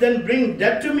good then bring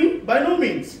death to me? By no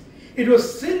means. It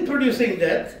was sin producing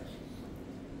death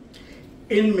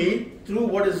in me through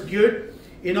what is good,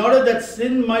 in order that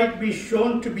sin might be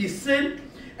shown to be sin,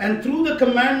 and through the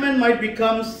commandment might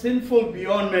become sinful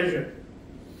beyond measure.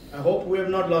 I hope we have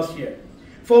not lost yet.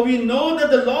 For we know that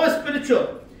the law is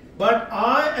spiritual, but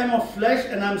I am of flesh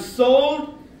and I am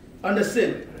sold under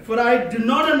sin. For I do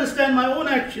not understand my own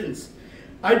actions.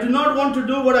 I do not want to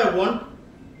do what I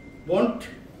want,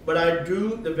 but I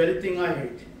do the very thing I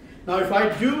hate. Now if I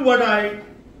do what I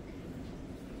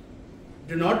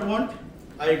do not want,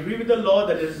 I agree with the law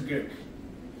that it is good.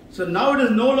 So now it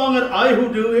is no longer I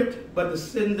who do it, but the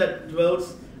sin that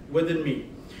dwells within me.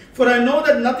 For I know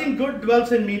that nothing good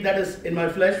dwells in me, that is in my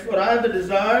flesh, for I have the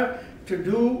desire to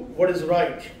do what is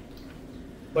right,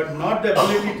 but not the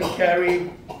ability to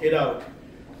carry it out.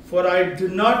 For I do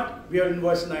not, we are in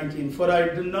verse 19, for I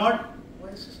do not, why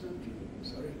is this 19?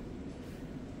 Sorry.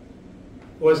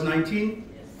 Verse 19,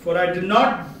 for I do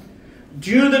not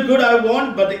do the good I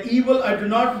want, but the evil I do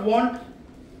not want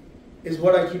is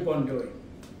what I keep on doing.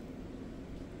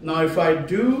 Now if I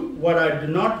do what I do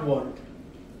not want,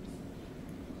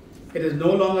 it is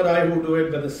no longer I who do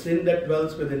it, but the sin that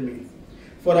dwells within me.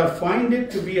 For I find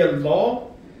it to be a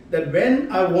law that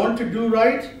when I want to do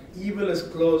right, evil is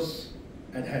close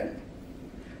at hand.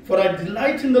 For I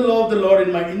delight in the law of the Lord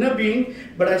in my inner being,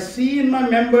 but I see in my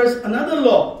members another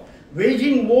law,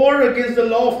 waging war against the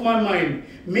law of my mind,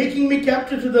 making me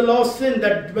captive to the law of sin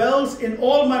that dwells in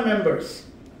all my members,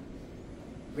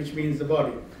 which means the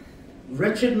body.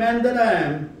 Wretched man that I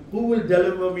am, who will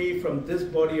deliver me from this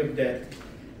body of death?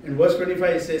 In verse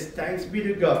 25 it says, thanks be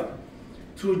to God,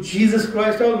 through Jesus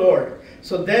Christ our Lord.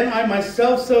 So then I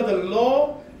myself serve the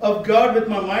law of God with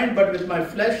my mind, but with my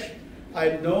flesh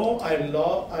I know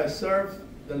I serve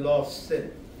the law of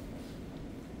sin.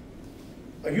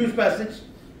 A huge passage,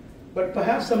 but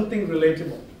perhaps something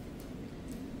relatable,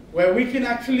 where we can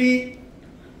actually,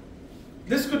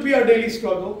 this could be our daily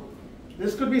struggle.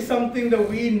 This could be something that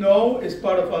we know is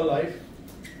part of our life.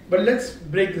 But let's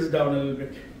break this down a little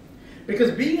bit.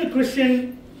 Because being a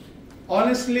Christian,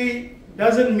 honestly,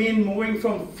 doesn't mean moving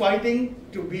from fighting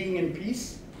to being in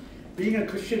peace. Being a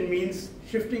Christian means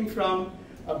shifting from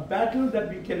a battle that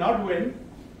we cannot win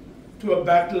to a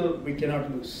battle we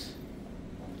cannot lose.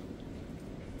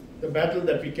 The battle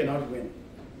that we cannot win.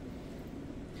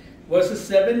 Verses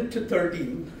 7 to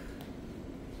 13,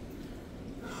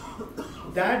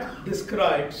 that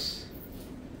describes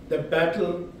the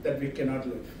battle that we cannot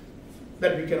live,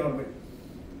 that we cannot win.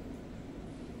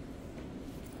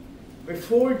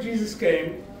 Before Jesus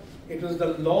came, it was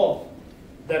the law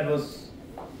that was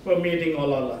permeating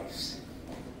all our lives.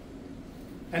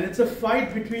 And it's a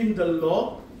fight between the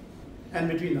law and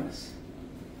between us.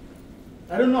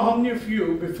 I don't know how many of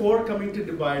you, before coming to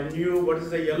Dubai, knew what is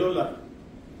the yellow line.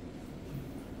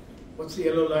 What's the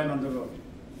yellow line on the road?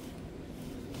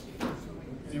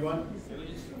 Anyone?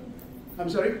 I'm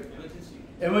sorry?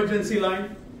 Emergency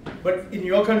line. But in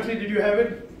your country, did you have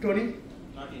it, Tony?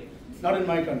 Not yet. Not in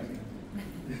my country.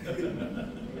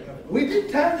 We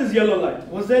didn't have this yellow line.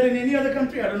 Was there in any other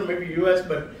country? I don't know, maybe US,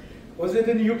 but was it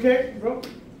in the UK, bro?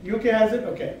 UK has it?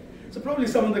 Okay. So probably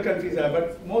some of the countries have,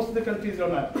 but most of the countries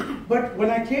don't have. But when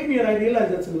I came here, I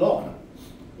realized that's a law.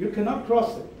 You cannot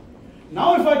cross it.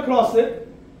 Now if I cross it,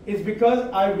 it's because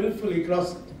I willfully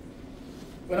crossed it.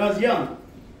 When I was young,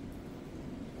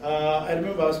 I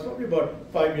remember I was probably about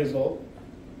 5 years old,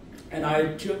 and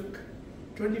I took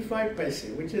 25 paise,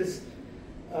 which is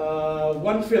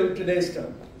one fil today's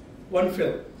term. One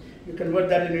fil. You convert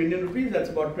that into Indian rupees, that's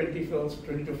about 20 fils,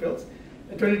 22 fils,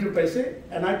 22 paise.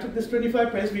 And I took this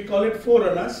 25 paise, we call it 4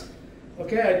 annas.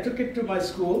 Okay, I took it to my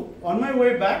school. On my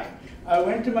way back, I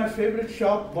went to my favorite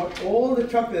shop, bought all the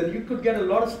chocolate, and you could get a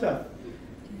lot of stuff.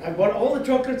 I bought all the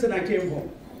chocolates and I came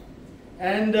home.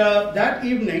 And that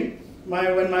evening,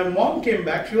 when my mom came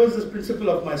back, she was the principal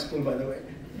of my school, by the way.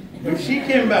 When she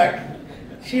came back,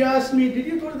 she asked me, "Did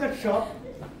you go to that shop?"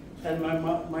 And my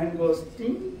mind goes,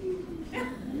 "Ding."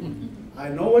 I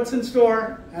know what's in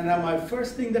store, and my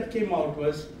first thing that came out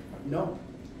was, "No."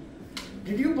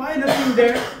 "Did you buy nothing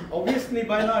there?" Obviously,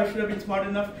 by now I should have been smart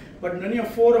enough, but when you're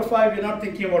 4 or 5, you're not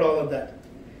thinking about all of that.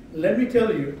 Let me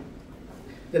tell you,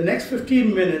 the next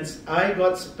 15 minutes, I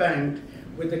got spanked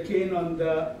with the cane on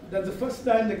that's the first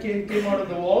time the cane came out of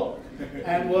the wall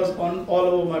and was on all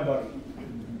over my body.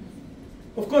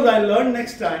 Of course, I learned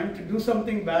next time to do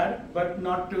something bad, but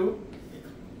not to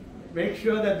make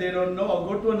sure that they don't know, or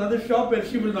go to another shop where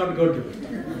she will not go to.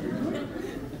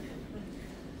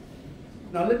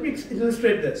 Now let me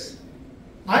illustrate this.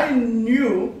 I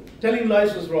knew telling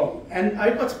lies was wrong, and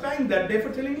I got spanked that day for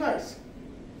telling lies.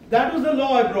 That was the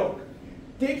law I broke.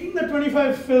 Taking the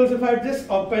 25 fills, if I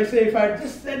had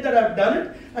just said that I've done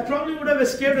it, I probably would have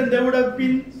escaped, and there would have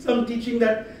been some teaching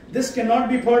that this cannot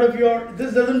be part of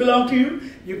this doesn't belong to you,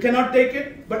 you cannot take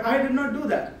it, but I did not do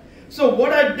that. So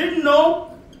what I didn't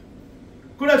know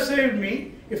could have saved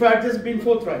me if I had just been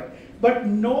forthright. But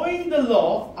knowing the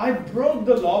law, I broke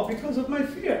the law because of my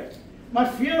fear. My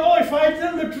fear, if I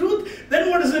tell the truth, then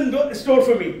what is in store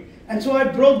for me? And so I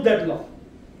broke that law.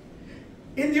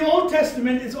 In the Old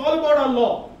Testament, it's all about our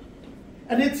law.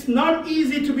 And it's not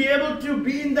easy to be able to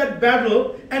be in that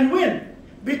battle and win,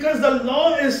 because the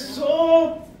law is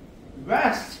so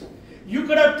vast. You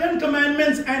could have 10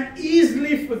 commandments and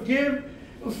easily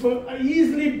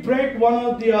easily break one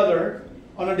or the other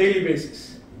on a daily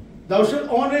basis. Thou shalt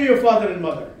honor your father and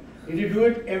mother. Did you do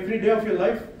it every day of your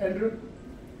life, Andrew?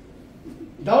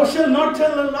 Thou shalt not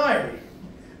tell a lie.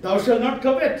 Thou shalt not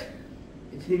covet.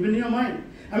 It's even in your mind.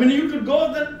 I mean, you could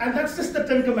go there, and that's just the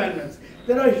 10 commandments.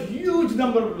 There are a huge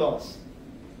number of laws.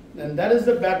 And that is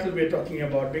the battle we're talking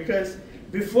about, because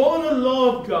before the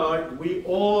law of God, we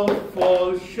all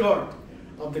fall short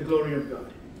of the glory of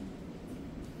God.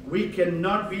 We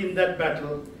cannot be in that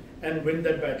battle and win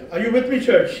that battle. Are you with me,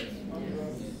 church?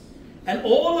 Yes. And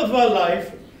all of our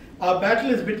life, our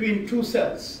battle is between two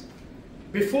selves.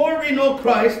 Before we know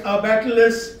Christ, our battle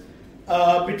is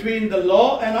between the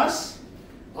law and us.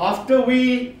 After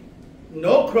we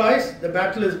know Christ, the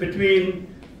battle is between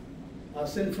our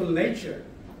sinful nature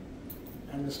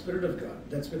and the Spirit of God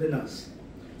that's within us.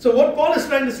 So what Paul is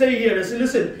trying to say here is,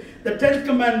 listen, the 10th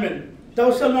commandment,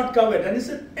 thou shalt not covet. And he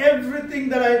said, everything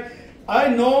that I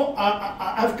know,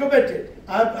 I've coveted.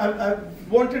 I've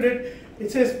wanted it.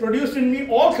 It says, produced in me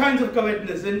all kinds of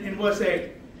covetousness in verse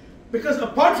 8. Because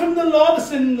apart from the law, the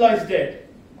sin lies dead.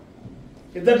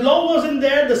 If that law wasn't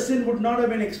there, the sin would not have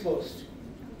been exposed.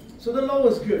 So the law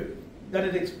was good, that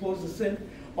it exposed the sin,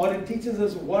 or it teaches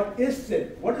us what is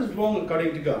sin, what is wrong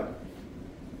according to God.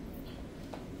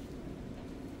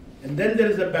 And then there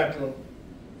is a battle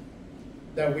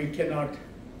that we cannot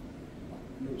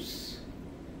lose.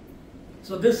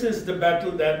 So this is the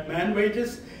battle that man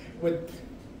wages with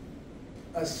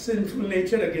a sinful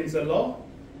nature against the law.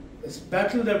 This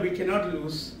battle that we cannot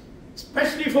lose,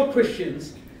 especially for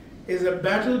Christians, is a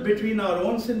battle between our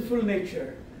own sinful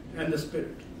nature and the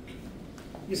Spirit.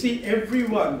 You see,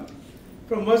 everyone,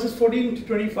 from verses 14 to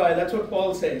 25, that's what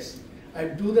Paul says. I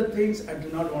do the things I do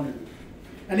not want to do.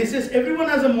 And he says, everyone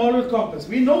has a moral compass.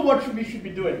 We know what we should be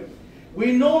doing.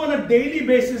 We know on a daily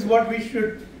basis what we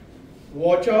should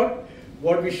watch out,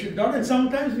 what we should not. And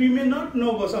sometimes we may not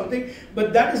know about something,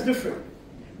 but that is different.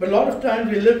 But a lot of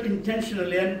times we live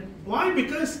intentionally. And why?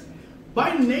 Because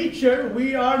by nature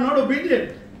we are not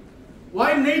obedient.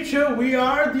 By nature we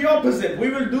are the opposite. We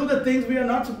will do the things we are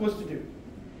not supposed to do,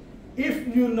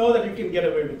 if you know that you can get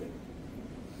away with it.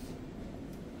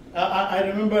 I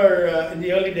remember in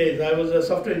the early days, I was a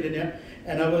software engineer,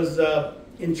 and I was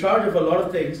in charge of a lot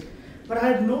of things, but I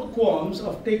had no qualms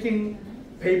of taking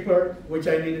paper which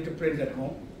I needed to print at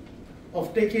home,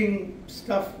 of taking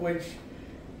stuff which,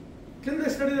 till they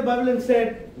studied the Bible and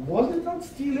said, was it not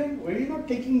stealing? Were you not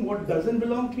taking what doesn't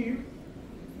belong to you?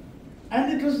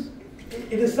 And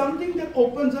it is something that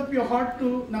opens up your heart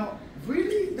to, now,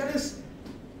 really, that is,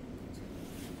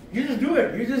 you just do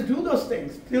it. You just do those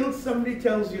things till somebody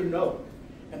tells you no.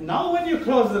 And now when you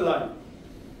cross the line,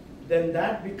 then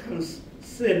that becomes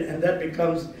sin, and that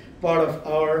becomes part of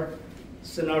our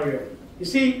scenario. You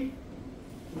see,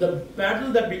 the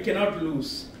battle that we cannot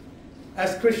lose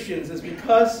as Christians is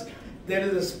because there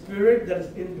is a spirit that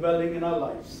is indwelling in our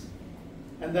lives,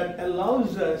 and that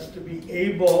allows us to be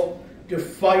able to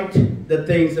fight the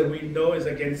things that we know is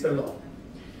against the law.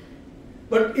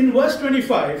 But in verse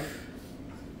 25,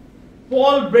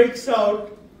 Paul breaks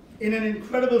out in an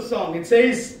incredible song. It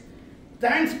says,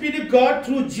 "Thanks be to God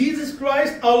through Jesus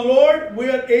Christ our Lord, we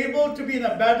are able to be in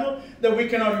a battle that we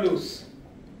cannot lose."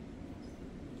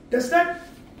 Does that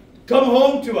come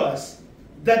home to us?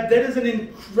 That there is an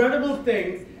incredible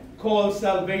thing called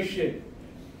salvation,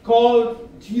 called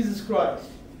Jesus Christ,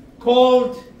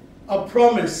 called a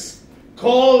promise,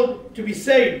 called to be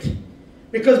saved.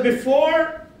 Because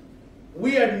before,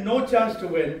 we had no chance to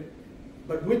win,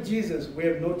 but with Jesus, we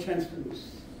have no chance to lose.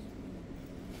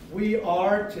 We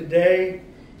are today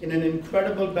in an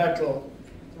incredible battle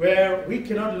where we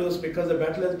cannot lose because the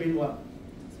battle has been won.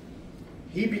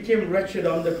 He became wretched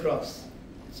on the cross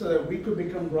so that we could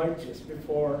become righteous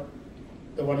before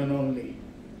the one and only.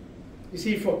 You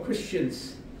see, for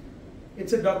Christians,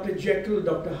 it's a Dr. Jekyll,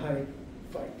 Dr. Hyde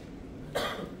fight.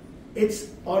 It's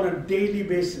on a daily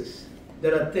basis.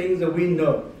 There are things that we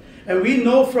know. And we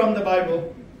know from the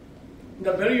Bible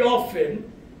that very often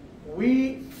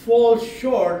we fall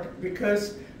short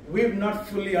because we've not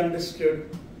fully understood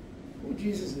who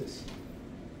Jesus is.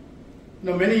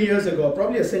 Many years ago,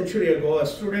 probably a century ago, a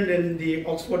student in the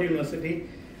Oxford University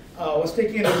was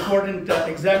taking an important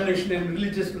examination in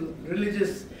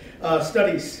religious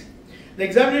studies. The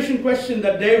examination question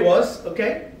that day was,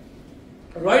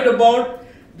 write about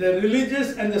the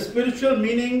religious and the spiritual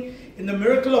meaning in the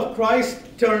miracle of Christ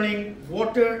turning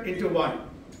water into wine.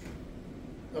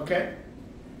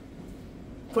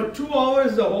 For 2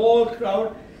 hours, the whole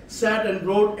crowd sat and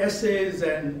wrote essays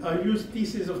and used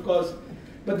theses, of course.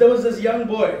 But there was this young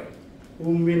boy,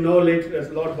 whom we know later as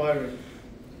Lord Byron.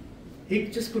 He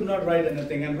just could not write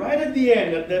anything. And right at the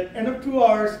end of 2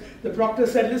 hours, the proctor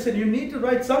said, "Listen, you need to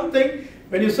write something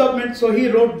when you submit." So he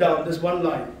wrote down this one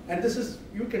line. And this is,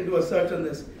 you can do a search on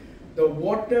this. "The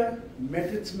water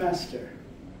met its master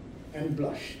and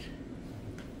blushed."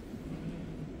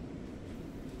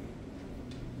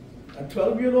 A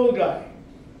 12-year-old guy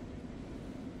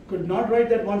could not write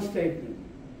that one statement.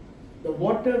 The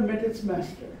water met its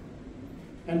master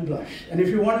and blushed. And if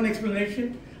you want an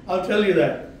explanation, I'll tell you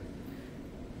that.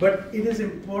 But it is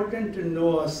important to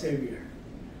know our Savior.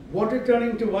 Water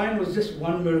turning to wine was just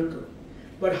one miracle.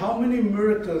 But how many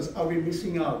miracles are we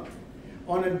missing out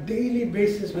on a daily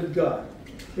basis with God?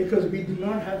 Because we do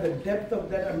not have the depth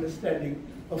of that understanding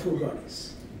of who God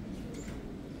is.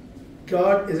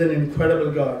 God is an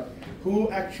incredible God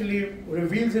who actually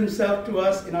reveals himself to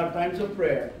us in our times of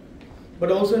prayer,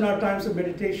 but also in our times of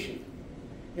meditation.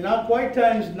 In our quiet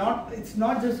times, it's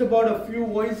not just about a few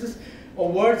voices or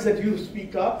words that you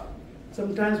speak up.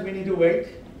 Sometimes we need to wait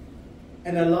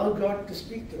and allow God to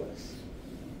speak to us.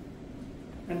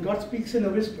 And God speaks in a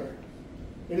whisper.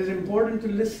 It is important to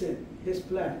listen, his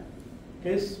plan,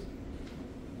 his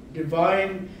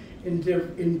divine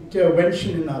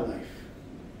intervention in our life.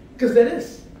 Because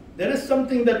there is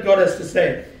something that God has to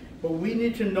say. But we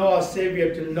need to know our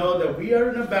Savior to know that we are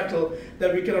in a battle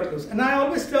that we cannot lose. And I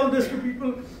always tell this to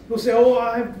people who say, "Oh,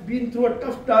 I've been through a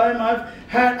tough time.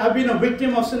 I've been a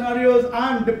victim of scenarios.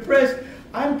 I'm depressed."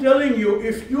 I'm telling you,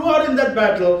 if you are in that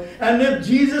battle, and if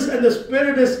Jesus and the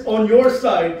Spirit is on your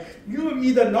side, you have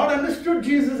either not understood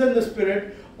Jesus and the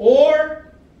Spirit, or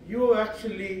you have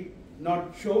actually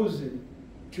not chosen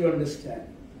to understand.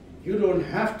 You don't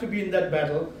have to be in that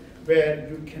battle where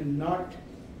you cannot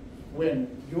win.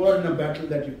 You are in a battle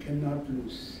that you cannot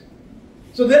lose.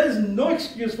 So there is no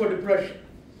excuse for depression.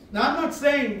 Now, I'm not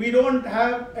saying we don't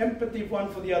have empathy one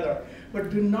for the other,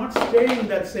 but do not stay in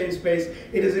that same space.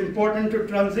 It is important to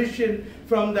transition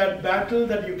from that battle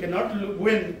that you cannot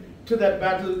win to that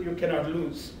battle you cannot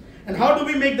lose. And how do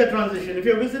we make the transition? If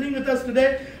you're visiting with us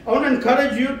today, I want to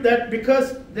encourage you that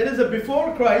because there is a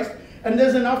before Christ and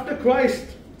there's an after Christ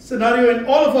scenario in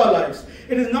all of our lives.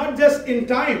 It is not just in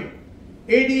time,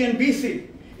 AD and BC.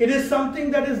 It is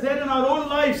something that is there in our own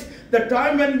lives. The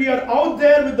time when we are out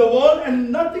there with the world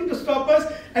and nothing to stop us,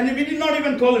 and we did not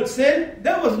even call it sin.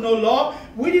 There was no law.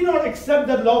 We did not accept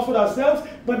that law for ourselves.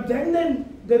 But then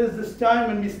there is this time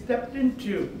when we stepped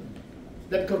into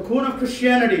that cocoon of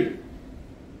Christianity,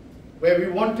 where we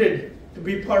wanted to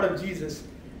be part of Jesus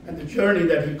and the journey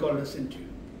that he called us into.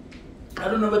 I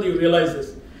don't know whether you realize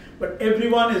this, but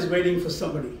everyone is waiting for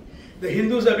somebody. The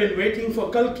Hindus have been waiting for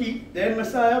Kalki, their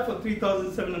Messiah, for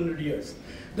 3,700 years.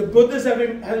 The Buddhists have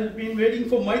been waiting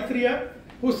for Maitreya,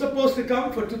 who's supposed to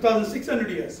come for 2,600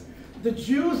 years. The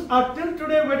Jews are till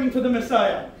today waiting for the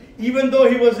Messiah, even though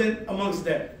he was amongst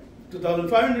them,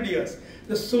 2,500 years.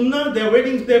 The Sunnah, they're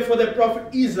waiting there for their prophet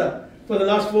Isa for the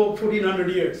last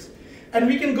 1,400 years. And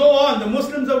we can go on. The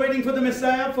Muslims are waiting for the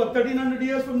Messiah for 1,300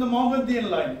 years from the Mohammedan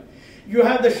line. You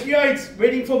have the Shiites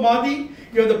waiting for Mahdi.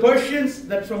 You have the Persians,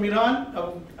 that's from Iran,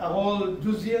 a whole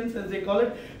Druzians as they call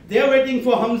it. They are waiting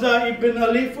for Hamza ibn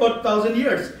Ali for 1,000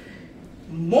 years.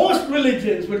 Most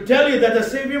religions will tell you that a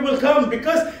Savior will come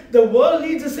because the world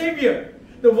needs a Savior.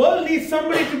 The world needs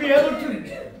somebody to be able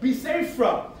to be saved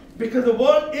from, because the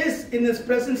world is in its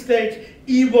present stage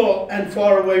evil and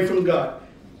far away from God.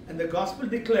 And the gospel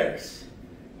declares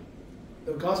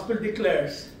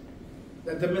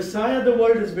that the Messiah the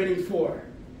world is waiting for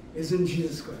is in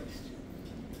Jesus Christ.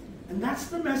 And that's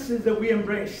the message that we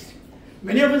embraced.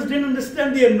 Many of us didn't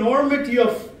understand the enormity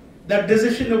of that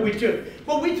decision that we took.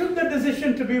 But we took that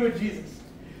decision to be with Jesus.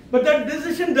 But that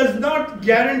decision does not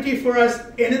guarantee for us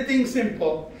anything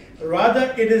simple.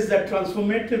 Rather, it is that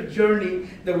transformative journey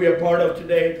that we are part of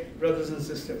today, brothers and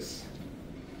sisters.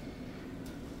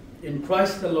 In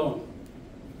Christ alone.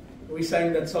 We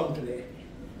sang that song today.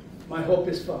 My hope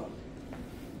is found.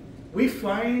 We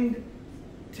find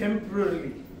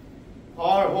temporarily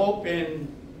our hope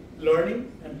in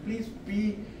learning, and please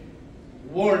be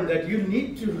warned that you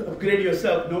need to upgrade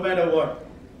yourself no matter what.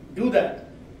 Do that.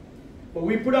 But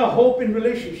we put our hope in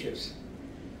relationships.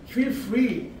 Feel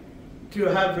free to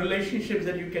have relationships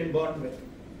that you can bond with.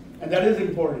 And that is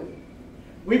important.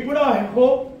 We put our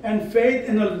hope and faith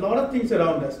in a lot of things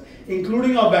around us,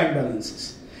 including our bank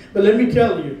balances. But let me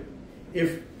tell you,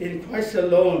 if in Christ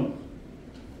alone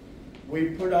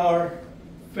we put our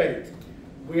faith,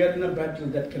 we are in a battle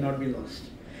that cannot be lost.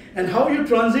 And how you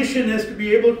transition is to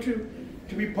be able to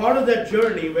be part of that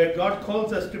journey where God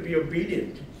calls us to be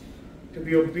obedient. To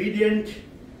be obedient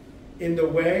in the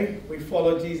way we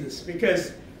follow Jesus.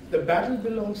 Because the battle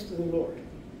belongs to the Lord.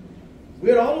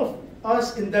 We're all of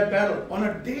us in that battle. On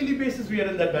a daily basis, we are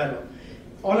in that battle.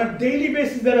 On a daily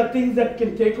basis, there are things that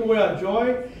can take away our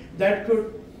joy, that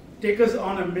could take us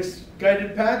on a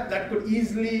misguided path, that could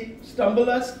easily stumble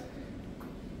us.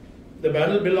 The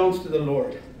battle belongs to the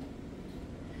Lord.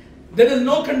 There is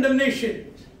no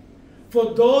condemnation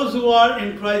for those who are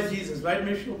in Christ Jesus. Right,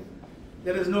 Michelle?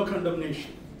 There is no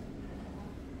condemnation.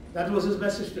 That was his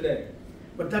message today.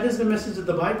 But that is the message of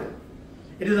the Bible.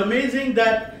 It is amazing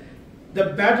that the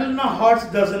battle in our hearts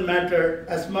doesn't matter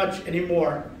as much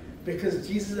anymore, because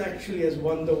Jesus actually has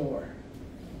won the war.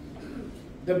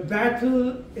 The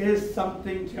battle is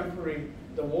something temporary.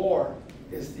 The war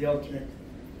is the ultimate.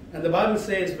 And the Bible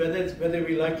says whether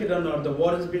we like it or not, the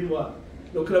war has been won.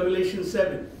 Look at Revelation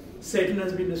 7. Satan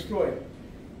has been destroyed.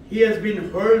 He has been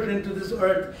hurled into this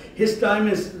earth. His time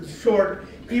is short.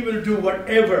 He will do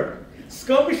whatever.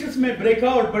 Skirmishes may break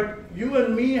out, but you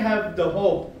and me have the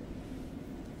hope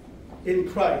in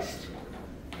Christ.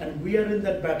 And we are in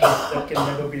that battle that can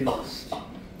never be lost.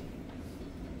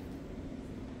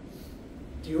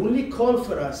 The only call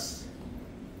for us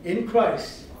in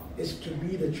Christ is to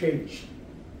be the change.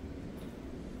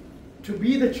 To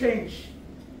be the change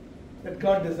that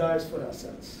God desires for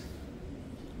ourselves.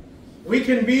 We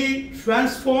can be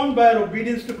transformed by our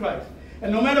obedience to Christ.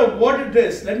 And no matter what it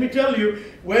is, let me tell you,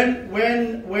 when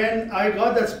I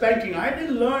got that spanking, I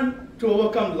didn't learn to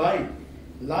overcome lying.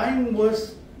 Lying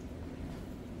was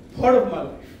part of my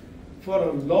life for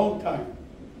a long time.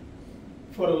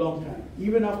 For a long time.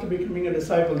 Even after becoming a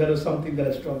disciple, that was something that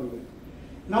I struggled with.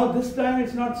 Now this time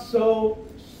it's not so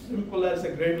simple as a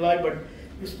great lie, but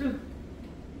you still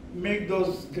make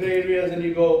those gray areas and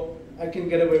you go, I can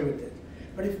get away with it.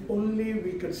 But if only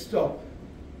we could stop.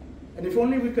 And if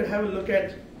only we could have a look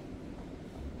at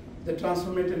the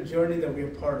transformative journey that we are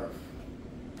part of.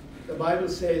 The Bible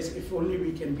says, if only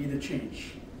we can be the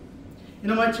change. You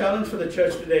know, my challenge for the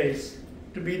church today is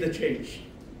to be the change.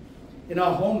 In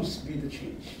our homes, be the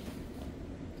change.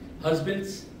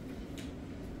 Husbands,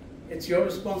 it's your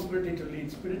responsibility to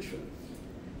lead spiritually,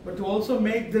 but to also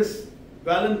make this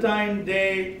Valentine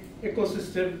Day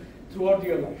ecosystem throughout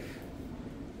your life.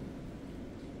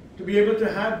 To be able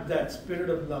to have that spirit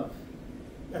of love,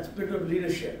 that spirit of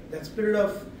leadership, that spirit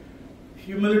of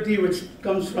humility which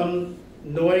comes from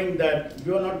knowing that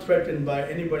you are not threatened by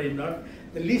anybody, not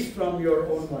the least from your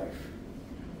own wife.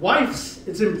 Wives,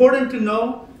 it's important to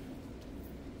know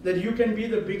that you can be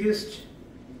the biggest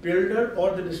builder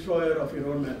or the destroyer of your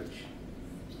own marriage.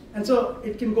 And so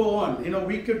it can go on. You know,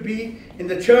 we could be in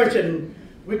the church and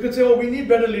we could say, oh, we need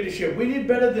better leadership. We need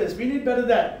better this. We need better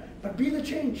that. But be the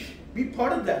change. Be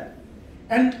part of that.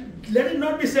 And let it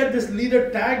not be said this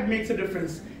leader tag makes a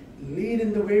difference. Lead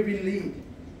in the way we lead.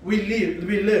 We live.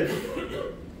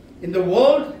 In the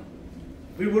world,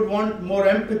 we would want more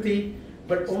empathy,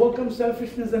 but overcome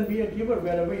selfishness and be a giver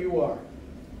wherever you are.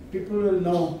 People will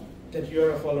know that you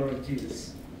are a follower of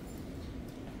Jesus.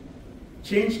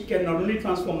 Change can not only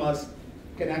transform us,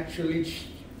 can actually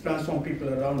transform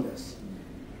people around us.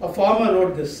 A farmer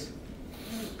wrote this: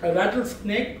 a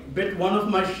rattlesnake bit one of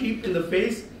my sheep in the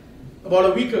face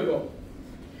about a week ago.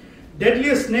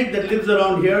 Deadliest snake that lives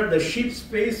around here, the sheep's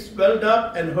face swelled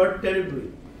up and hurt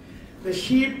terribly. The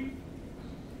sheep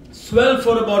swelled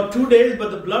for about 2 days,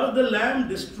 but the blood of the lamb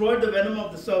destroyed the venom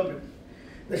of the serpent.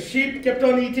 The sheep kept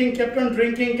on eating, kept on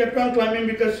drinking, kept on climbing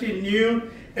because she knew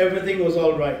everything was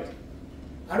all right.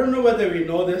 I don't know whether we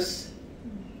know this,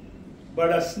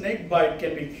 but a snake bite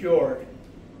can be cured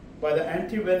by the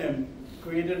anti-venom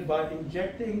created by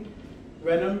injecting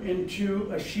venom into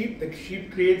a sheep. The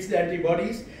sheep creates the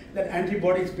antibodies. That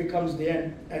antibodies becomes the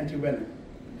anti-venom.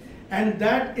 And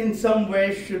that in some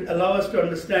way should allow us to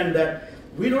understand that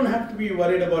we don't have to be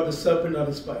worried about the serpent or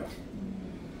the spike.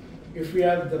 If we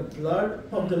have the blood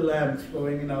of the lamb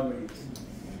flowing in our veins.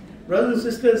 Brothers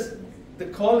and sisters, the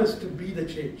call is to be the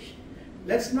change.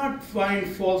 Let's not find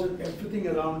faults in everything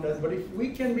around us, but if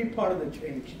we can be part of the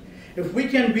change, if we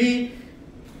can be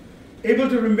able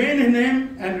to remain in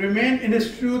Him and remain in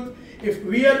His truth, if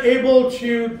we are able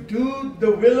to do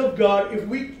the will of God, if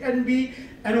we can be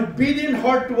an obedient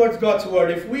heart towards God's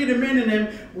word, if we remain in Him,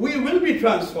 we will be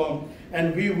transformed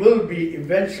and we will be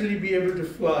eventually be able to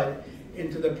fly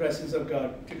into the presence of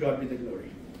God. To God be the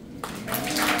glory.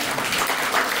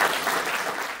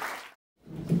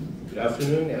 Good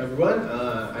afternoon, everyone.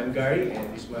 I'm Gary,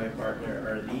 and this is my partner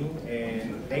Arlene.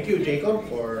 And thank you, Jacob,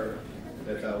 for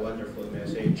that wonderful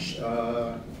message.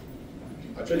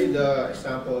 Actually, the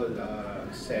example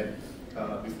said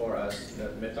before us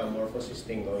that metamorphosis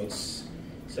thing, it's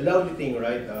a lovely thing,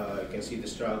 right? You can see the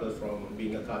struggle from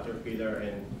being a caterpillar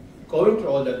and going through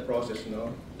all that process.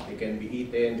 They can be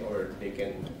eaten or they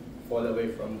can fall away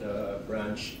from the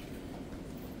branch.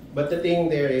 But the thing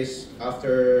there is,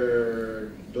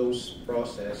 after those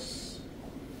process,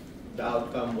 the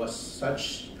outcome was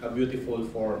such a beautiful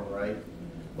form, right?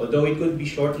 Although it could be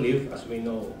short-lived, as we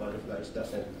know, butterflies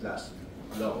doesn't last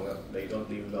long, they don't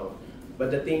live long.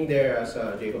 But the thing there, as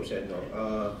Jacob said,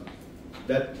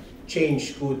 that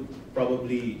change could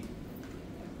probably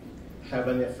have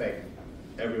an effect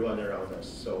everyone around us.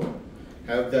 So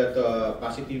have that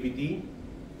positivity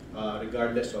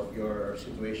regardless of your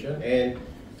situation. And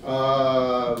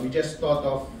we just thought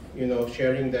of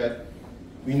sharing that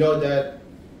we know that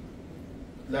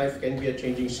life can be a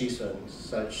changing season,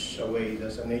 such a way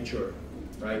as a nature,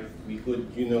 right? We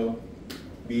could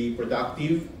be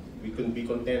productive, we could be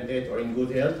contented or in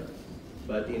good health,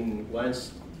 but in one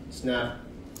snap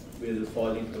we'll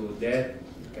fall into debt,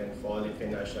 can fall in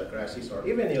financial crisis or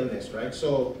even illness, right?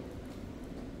 So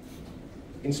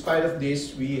in spite of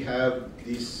this, we have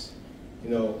this,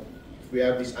 we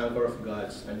have this anchor of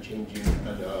God's unchanging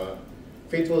and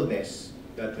faithfulness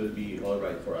that will be all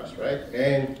right for us, right?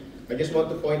 And I just want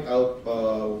to point out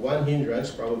one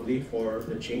hindrance probably for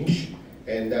the change,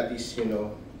 and that is,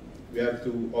 we have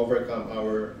to overcome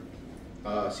our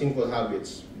sinful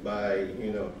habits by,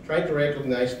 trying to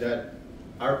recognize that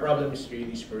our problem is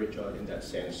really spiritual in that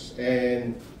sense.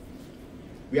 And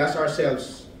we ask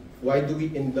ourselves, why do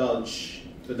we indulge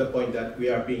to the point that we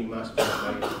are being mastered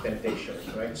by temptation,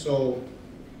 right? So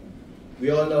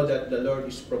we all know that the Lord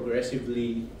is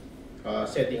progressively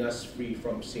setting us free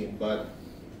from sin, but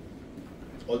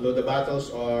although the battles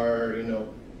are,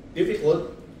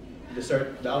 difficult,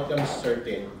 the outcome is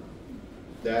certain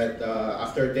that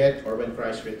after death or when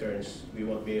Christ returns, we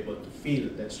won't be able to feel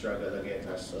that struggle again,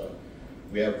 as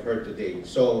we have heard today.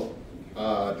 So,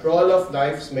 through all of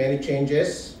life's many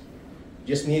changes,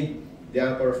 just need the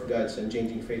anchor of God's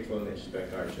unchanging faithfulness to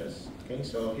encourage us. Okay,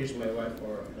 so here's my wife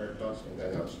for her thoughts and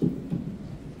then also.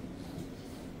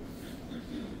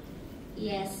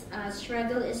 Yes,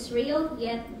 struggle is real,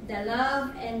 yet the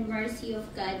love and mercy of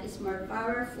God is more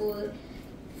powerful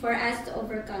for us to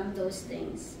overcome those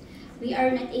things. We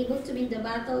are not able to win the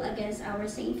battle against our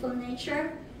sinful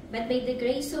nature, but by the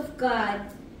grace of God,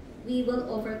 we will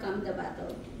overcome the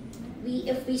battle.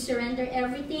 If we surrender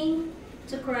everything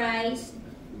to Christ,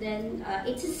 then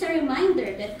it's just a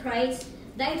reminder that Christ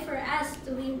died for us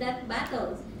to win that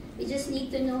battle. We just need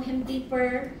to know Him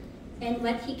deeper and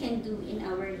what He can do in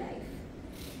our life.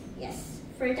 Yes.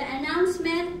 For the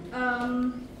announcement,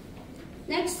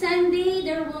 next Sunday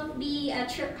there won't be a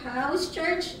house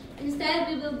church. Instead,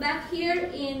 we will be back here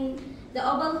in the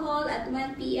Oval Hall at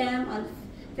 1 p.m. on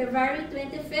February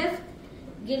 25th.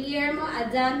 Guillermo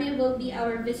Adame will be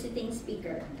our visiting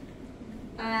speaker.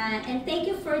 And thank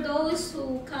you for those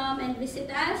who come and visit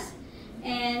us.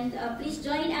 And please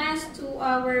join us to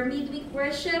our midweek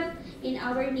worship in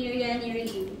our area near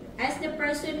you. Ask the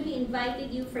person who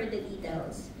invited you for the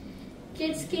details.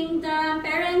 Kids Kingdom,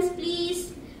 parents,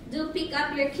 please Do pick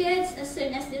up your kids as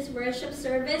soon as this worship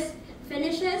service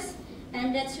finishes,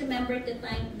 and let's remember to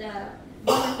thank the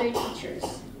volunteer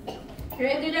teachers.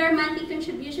 Regular monthly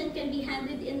contribution can be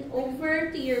handed in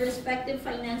over to your respective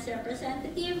finance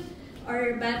representative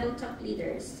or Bible talk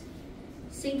leaders.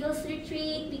 Singles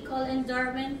retreat, we call in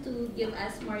Darwin to give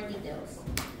us more details.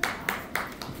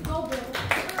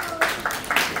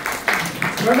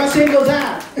 Where my singles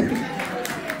at?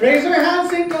 Raise your hand,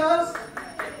 singles.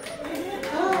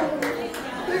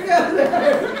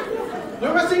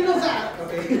 Where my singles at?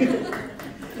 Okay.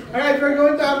 All right, we're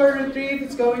going to have a retreat.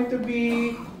 It's going to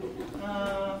be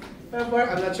February.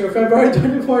 I'm not sure. February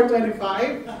 24,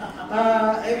 25.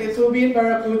 It will be in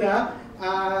Barracuda.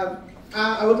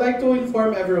 I would like to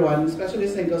inform everyone, especially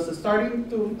singles, that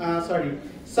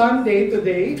Sunday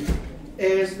today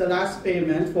is the last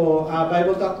payment for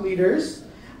Bible Talk leaders.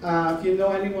 If you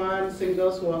know anyone,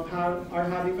 singles who are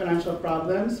having financial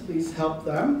problems, please help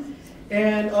them.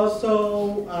 And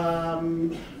also,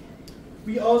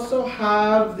 we also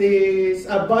have this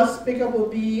bus pickup will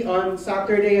be on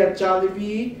Saturday at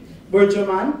Jollibee,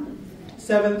 Burjuman,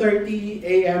 7:30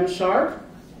 a.m. sharp.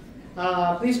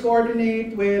 Please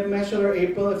coordinate with Michelle or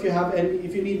April if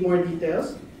you need more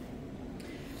details.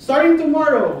 Starting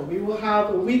tomorrow, we will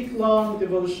have a week-long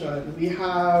devotion. We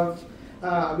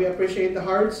appreciate the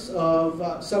hearts of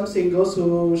some singles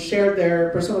who share their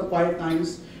personal quiet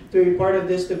times to be part of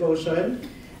this devotion.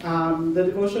 The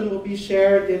devotion will be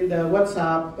shared in the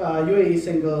WhatsApp U.A.E.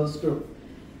 singles group.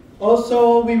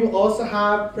 Also, we will also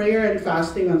have prayer and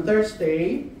fasting on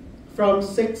Thursday from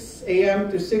 6 a.m.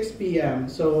 to 6 p.m.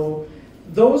 So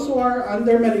those who are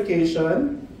under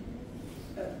medication,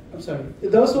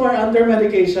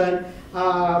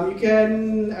 you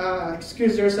can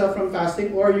excuse yourself from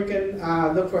fasting, or you can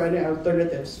look for any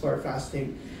alternatives for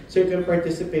fasting. So you can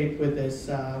participate with this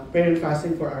prayer and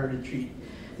fasting for our retreat.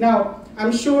 Now,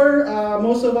 I'm sure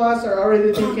most of us are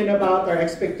already thinking about our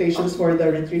expectations for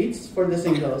the retreats, for the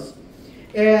singles.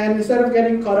 And instead of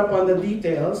getting caught up on the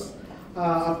details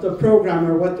of the program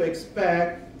or what to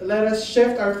expect, let us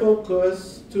shift our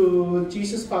focus to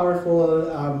Jesus'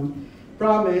 powerful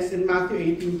promise in Matthew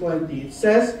 18:20. It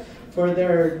says, "For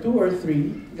there are 2 or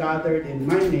 3 gathered in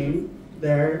my name,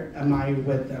 there am I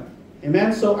with them."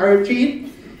 Amen? So our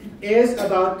retreat is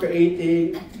about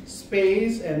creating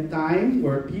space and time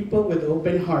where people with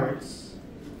open hearts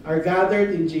are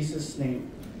gathered in Jesus' name.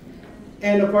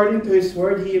 And according to His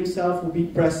word, He Himself will be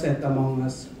present among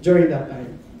us during that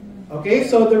time. Okay,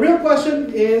 so the real question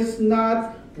is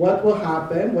not what will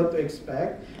happen, what to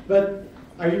expect, but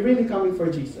are you really coming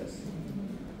for Jesus?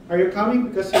 Are you coming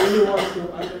because you really want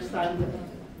to understand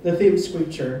the theme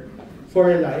scripture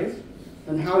for your life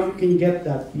and how you can get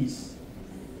that peace?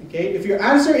 Okay, if your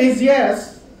answer is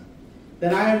yes,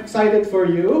 then I am excited for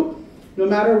you. No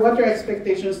matter what your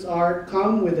expectations are,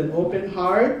 come with an open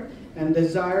heart and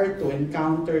desire to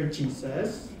encounter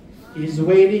Jesus. He's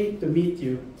waiting to meet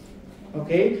you.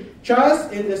 Okay?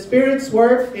 Trust in the Spirit's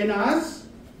work in us,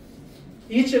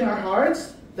 each in our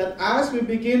hearts, that as we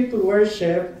begin to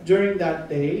worship during that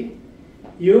day,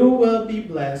 you will be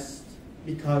blessed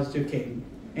because you came.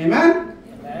 Amen?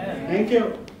 Amen. Thank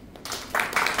you.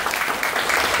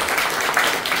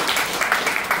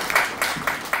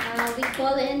 We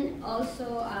call in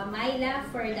also Myla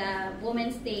for the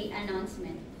Women's Day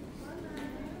announcement.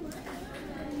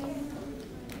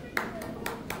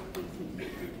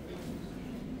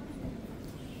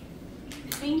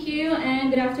 Thank you, and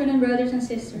good afternoon, brothers and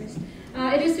sisters.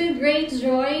 It is with great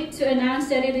joy to announce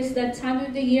that it is that time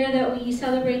of the year that we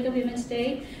celebrate the Women's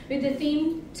Day with the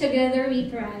theme, Together We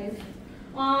Thrive.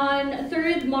 On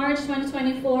 3rd March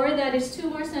 2024, that is 2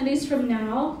 more Sundays from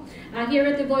now, here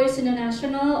at the Voice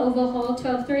International, Oval Hall,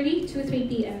 12:30 to 3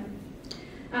 p.m.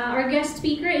 Our guest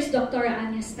speaker is Dr.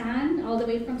 Anya Stan, all the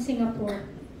way from Singapore.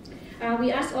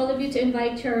 We ask all of you to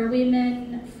invite your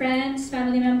women, friends,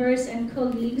 family members, and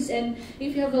colleagues. And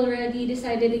if you have already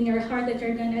decided in your heart that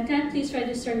you're going to attend, please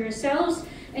register yourselves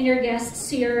and your guests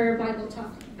to your Bible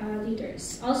Talk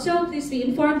leaders. Also, please be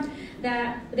informed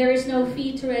that there is no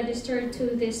fee to register to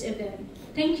this event.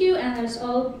 Thank you, and let us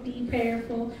all be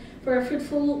prayerful for a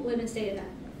fruitful Women's Day event.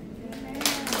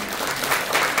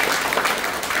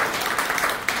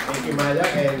 Thank you, Myla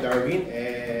and Darwin.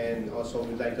 And also,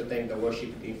 we'd like to thank the worship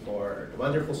team for the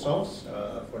wonderful songs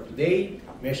for today.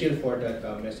 Michelle for that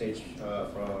message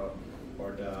for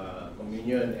the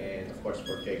communion, and of course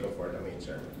for Jacob for the main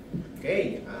sermon.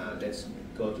 Okay, let's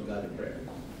go to God in prayer.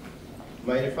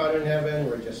 Mighty Father in heaven,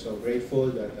 we're just so grateful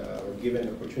that we're given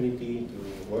the opportunity to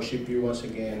worship you once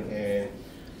again. And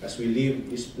as we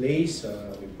leave this place,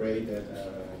 we pray that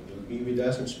you'll be with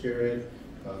us in spirit.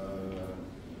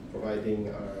 providing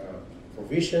our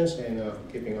provisions and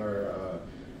keeping our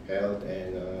health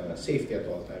and safety at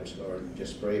all times, Lord.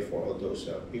 Just pray for all those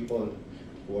people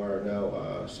who are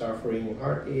now suffering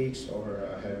heartaches or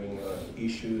having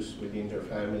issues within their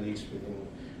families,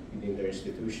 within their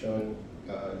institution,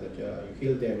 that you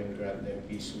heal them and grant them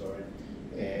peace, Lord.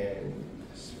 And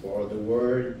for the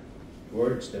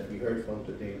words that we heard from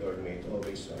today, Lord, may it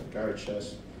always encourage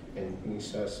us and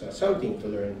brings us something to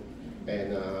learn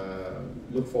and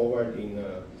look forward in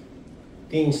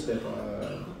things that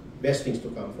best things to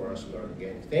come for us, Lord.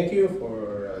 Again, thank you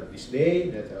for this day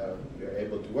that we are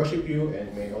able to worship you,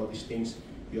 and may all these things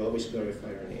you always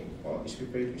glorify your name. All this we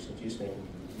pray in Jesus' name.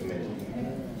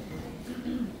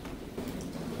 Amen.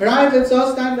 All right, let's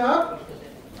all stand up.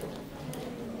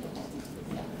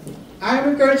 I'm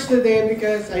encouraged today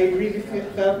because I really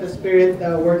felt the Spirit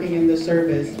working in the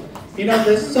service. You know,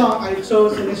 this song I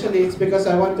chose initially, it's because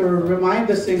I want to remind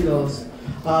the singles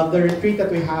of the retreat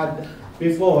that we had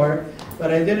before,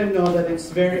 but I didn't know that it's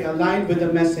very aligned with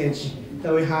the message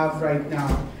that we have right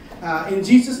now. In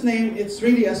Jesus' name, it's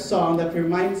really a song that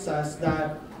reminds us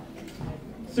that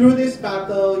through this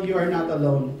battle, you are not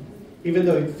alone. Even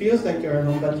though it feels like you're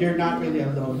alone, but you're not really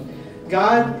alone.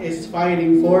 God is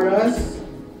fighting for us,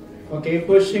 okay,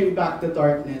 pushing back the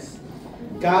darkness.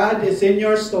 God is in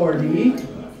your story,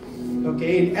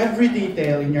 okay, in every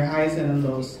detail, in your highs and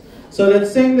lows. So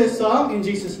let's sing this song in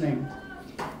Jesus' name.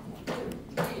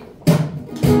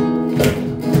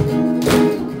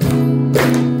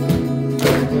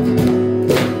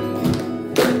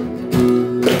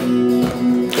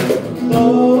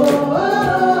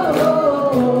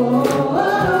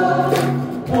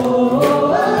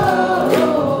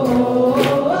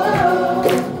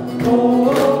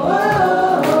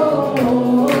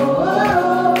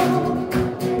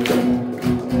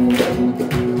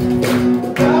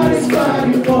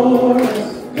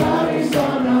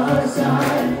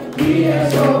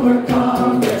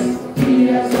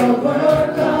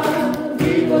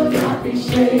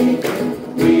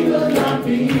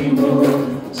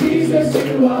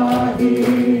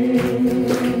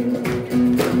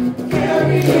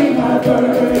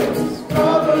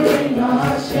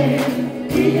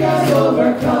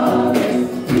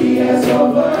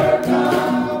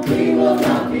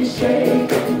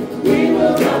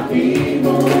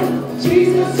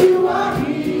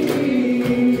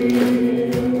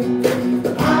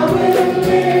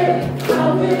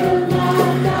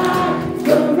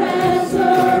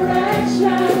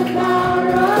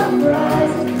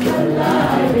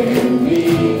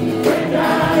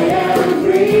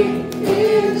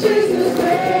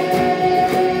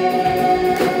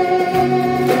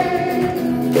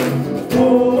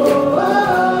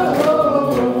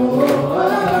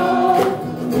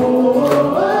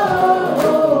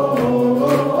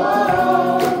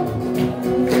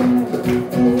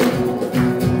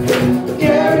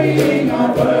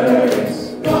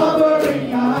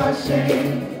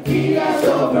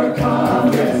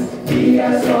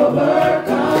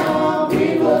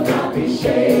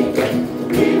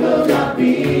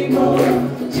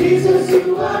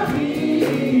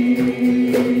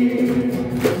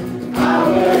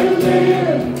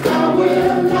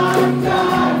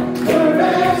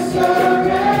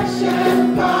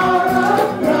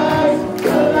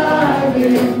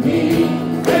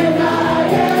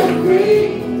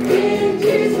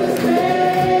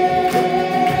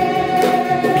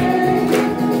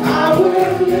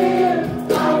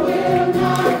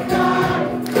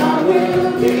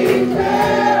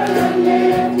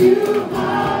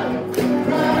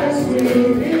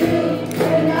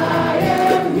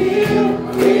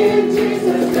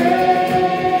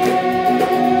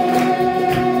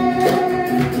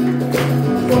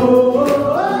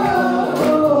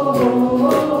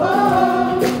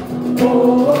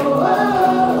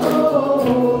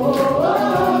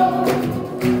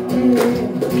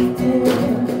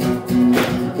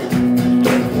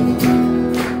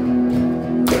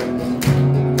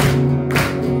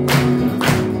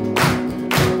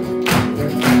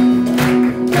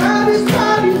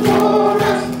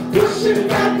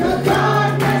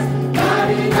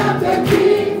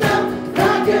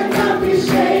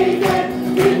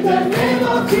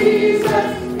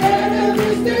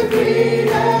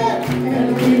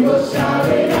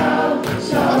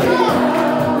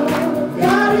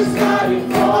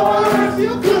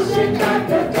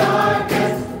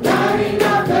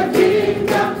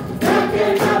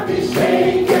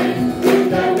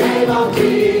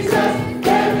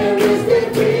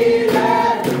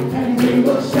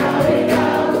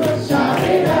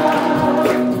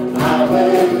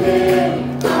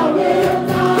 I will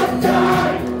not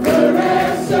die. The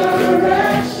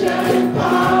resurrection. distraction.